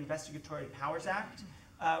year of the Investigatory Powers Act,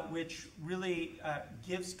 which really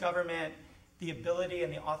gives government the ability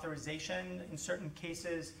and the authorization in certain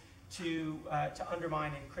cases to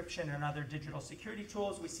undermine encryption and other digital security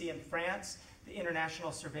tools. We see in France the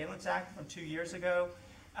International Surveillance Act from 2 years ago.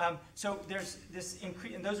 So there's this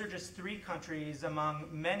increase, and those are just 3 countries among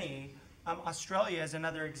many. Australia is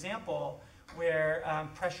another example where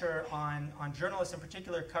pressure on journalists in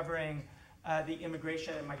particular covering the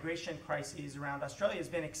immigration and migration crises around Australia has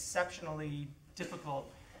been exceptionally difficult.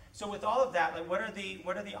 So with all of that, like, what are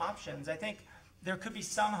the options? I think there could be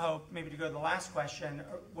some hope, maybe to go to the last question,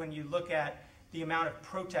 when you look at the amount of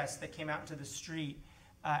protests that came out into the street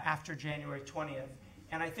after January 20th.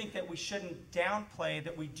 And I think that we shouldn't downplay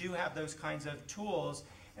that we do have those kinds of tools,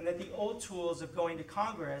 and that the old tools of going to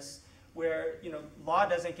Congress, where law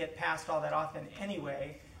doesn't get passed all that often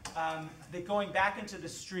anyway, that going back into the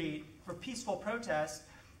street for peaceful protest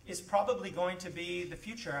is probably going to be the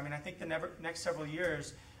future. I mean, I think the next several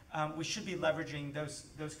years we should be leveraging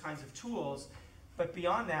those kinds of tools. But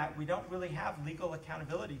beyond that, we don't really have legal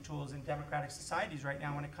accountability tools in democratic societies right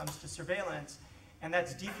now when it comes to surveillance. And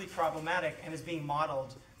that's deeply problematic and is being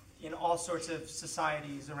modeled in all sorts of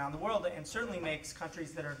societies around the world, and certainly makes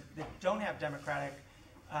countries that don't have democratic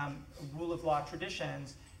rule of law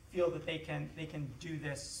traditions feel that they can do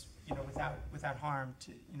this without harm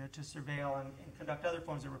to surveil and conduct other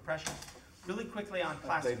forms of repression. Really quickly on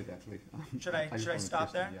classification. Should I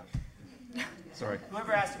stop there? Yeah. Sorry.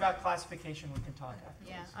 Whoever asked about classification, we can talk after.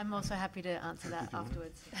 Yeah, I'm also happy to answer that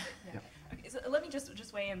afterwards. Yeah. Okay, so let me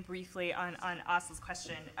just weigh in briefly on Asla's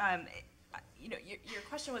question. Your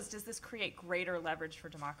question was, does this create greater leverage for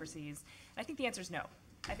democracies? And I think the answer is no.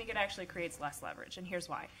 I think it actually creates less leverage, and here's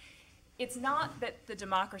why. It's not that the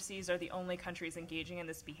democracies are the only countries engaging in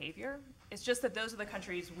this behavior. It's just that those are the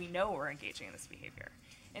countries we know are engaging in this behavior.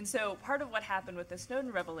 And so part of what happened with the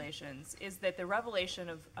Snowden revelations is that the revelation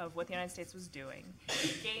of what the United States was doing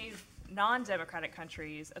gave non-democratic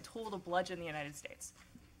countries a tool to bludgeon the United States.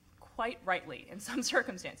 Quite rightly in some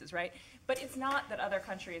circumstances, right? But it's not that other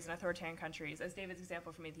countries and authoritarian countries, as David's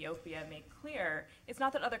example from Ethiopia made clear, it's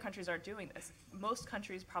not that other countries aren't doing this. Most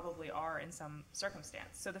countries probably are in some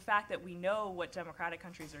circumstance. So the fact that we know what democratic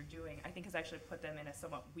countries are doing, I think has actually put them in a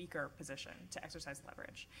somewhat weaker position to exercise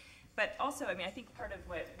leverage. But also, I mean, I think part of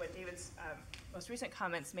what David's most recent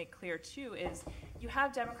comments make clear too is you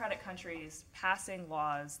have democratic countries passing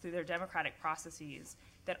laws through their democratic processes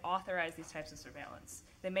that authorize these types of surveillance.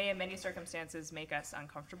 They may in many circumstances make us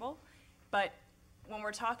uncomfortable, but when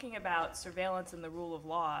we're talking about surveillance and the rule of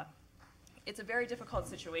law, it's a very difficult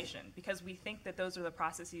situation because we think that those are the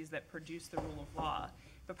processes that produce the rule of law.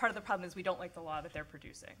 But part of the problem is we don't like the law that they're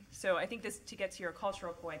producing. So I think this, to get to your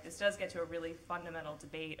cultural point, this does get to a really fundamental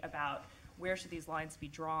debate about where should these lines be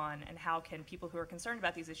drawn and how can people who are concerned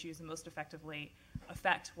about these issues most effectively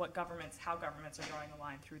affect what governments, how governments are drawing the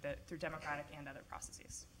line through democratic and other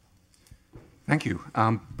processes. Thank you.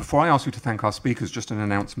 Before I ask you to thank our speakers, just an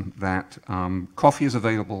announcement that coffee is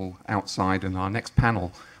available outside and our next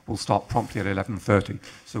panel will start promptly at 11:30.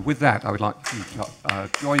 So with that, I would like you to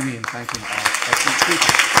join me in thanking our excellent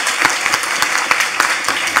speakers.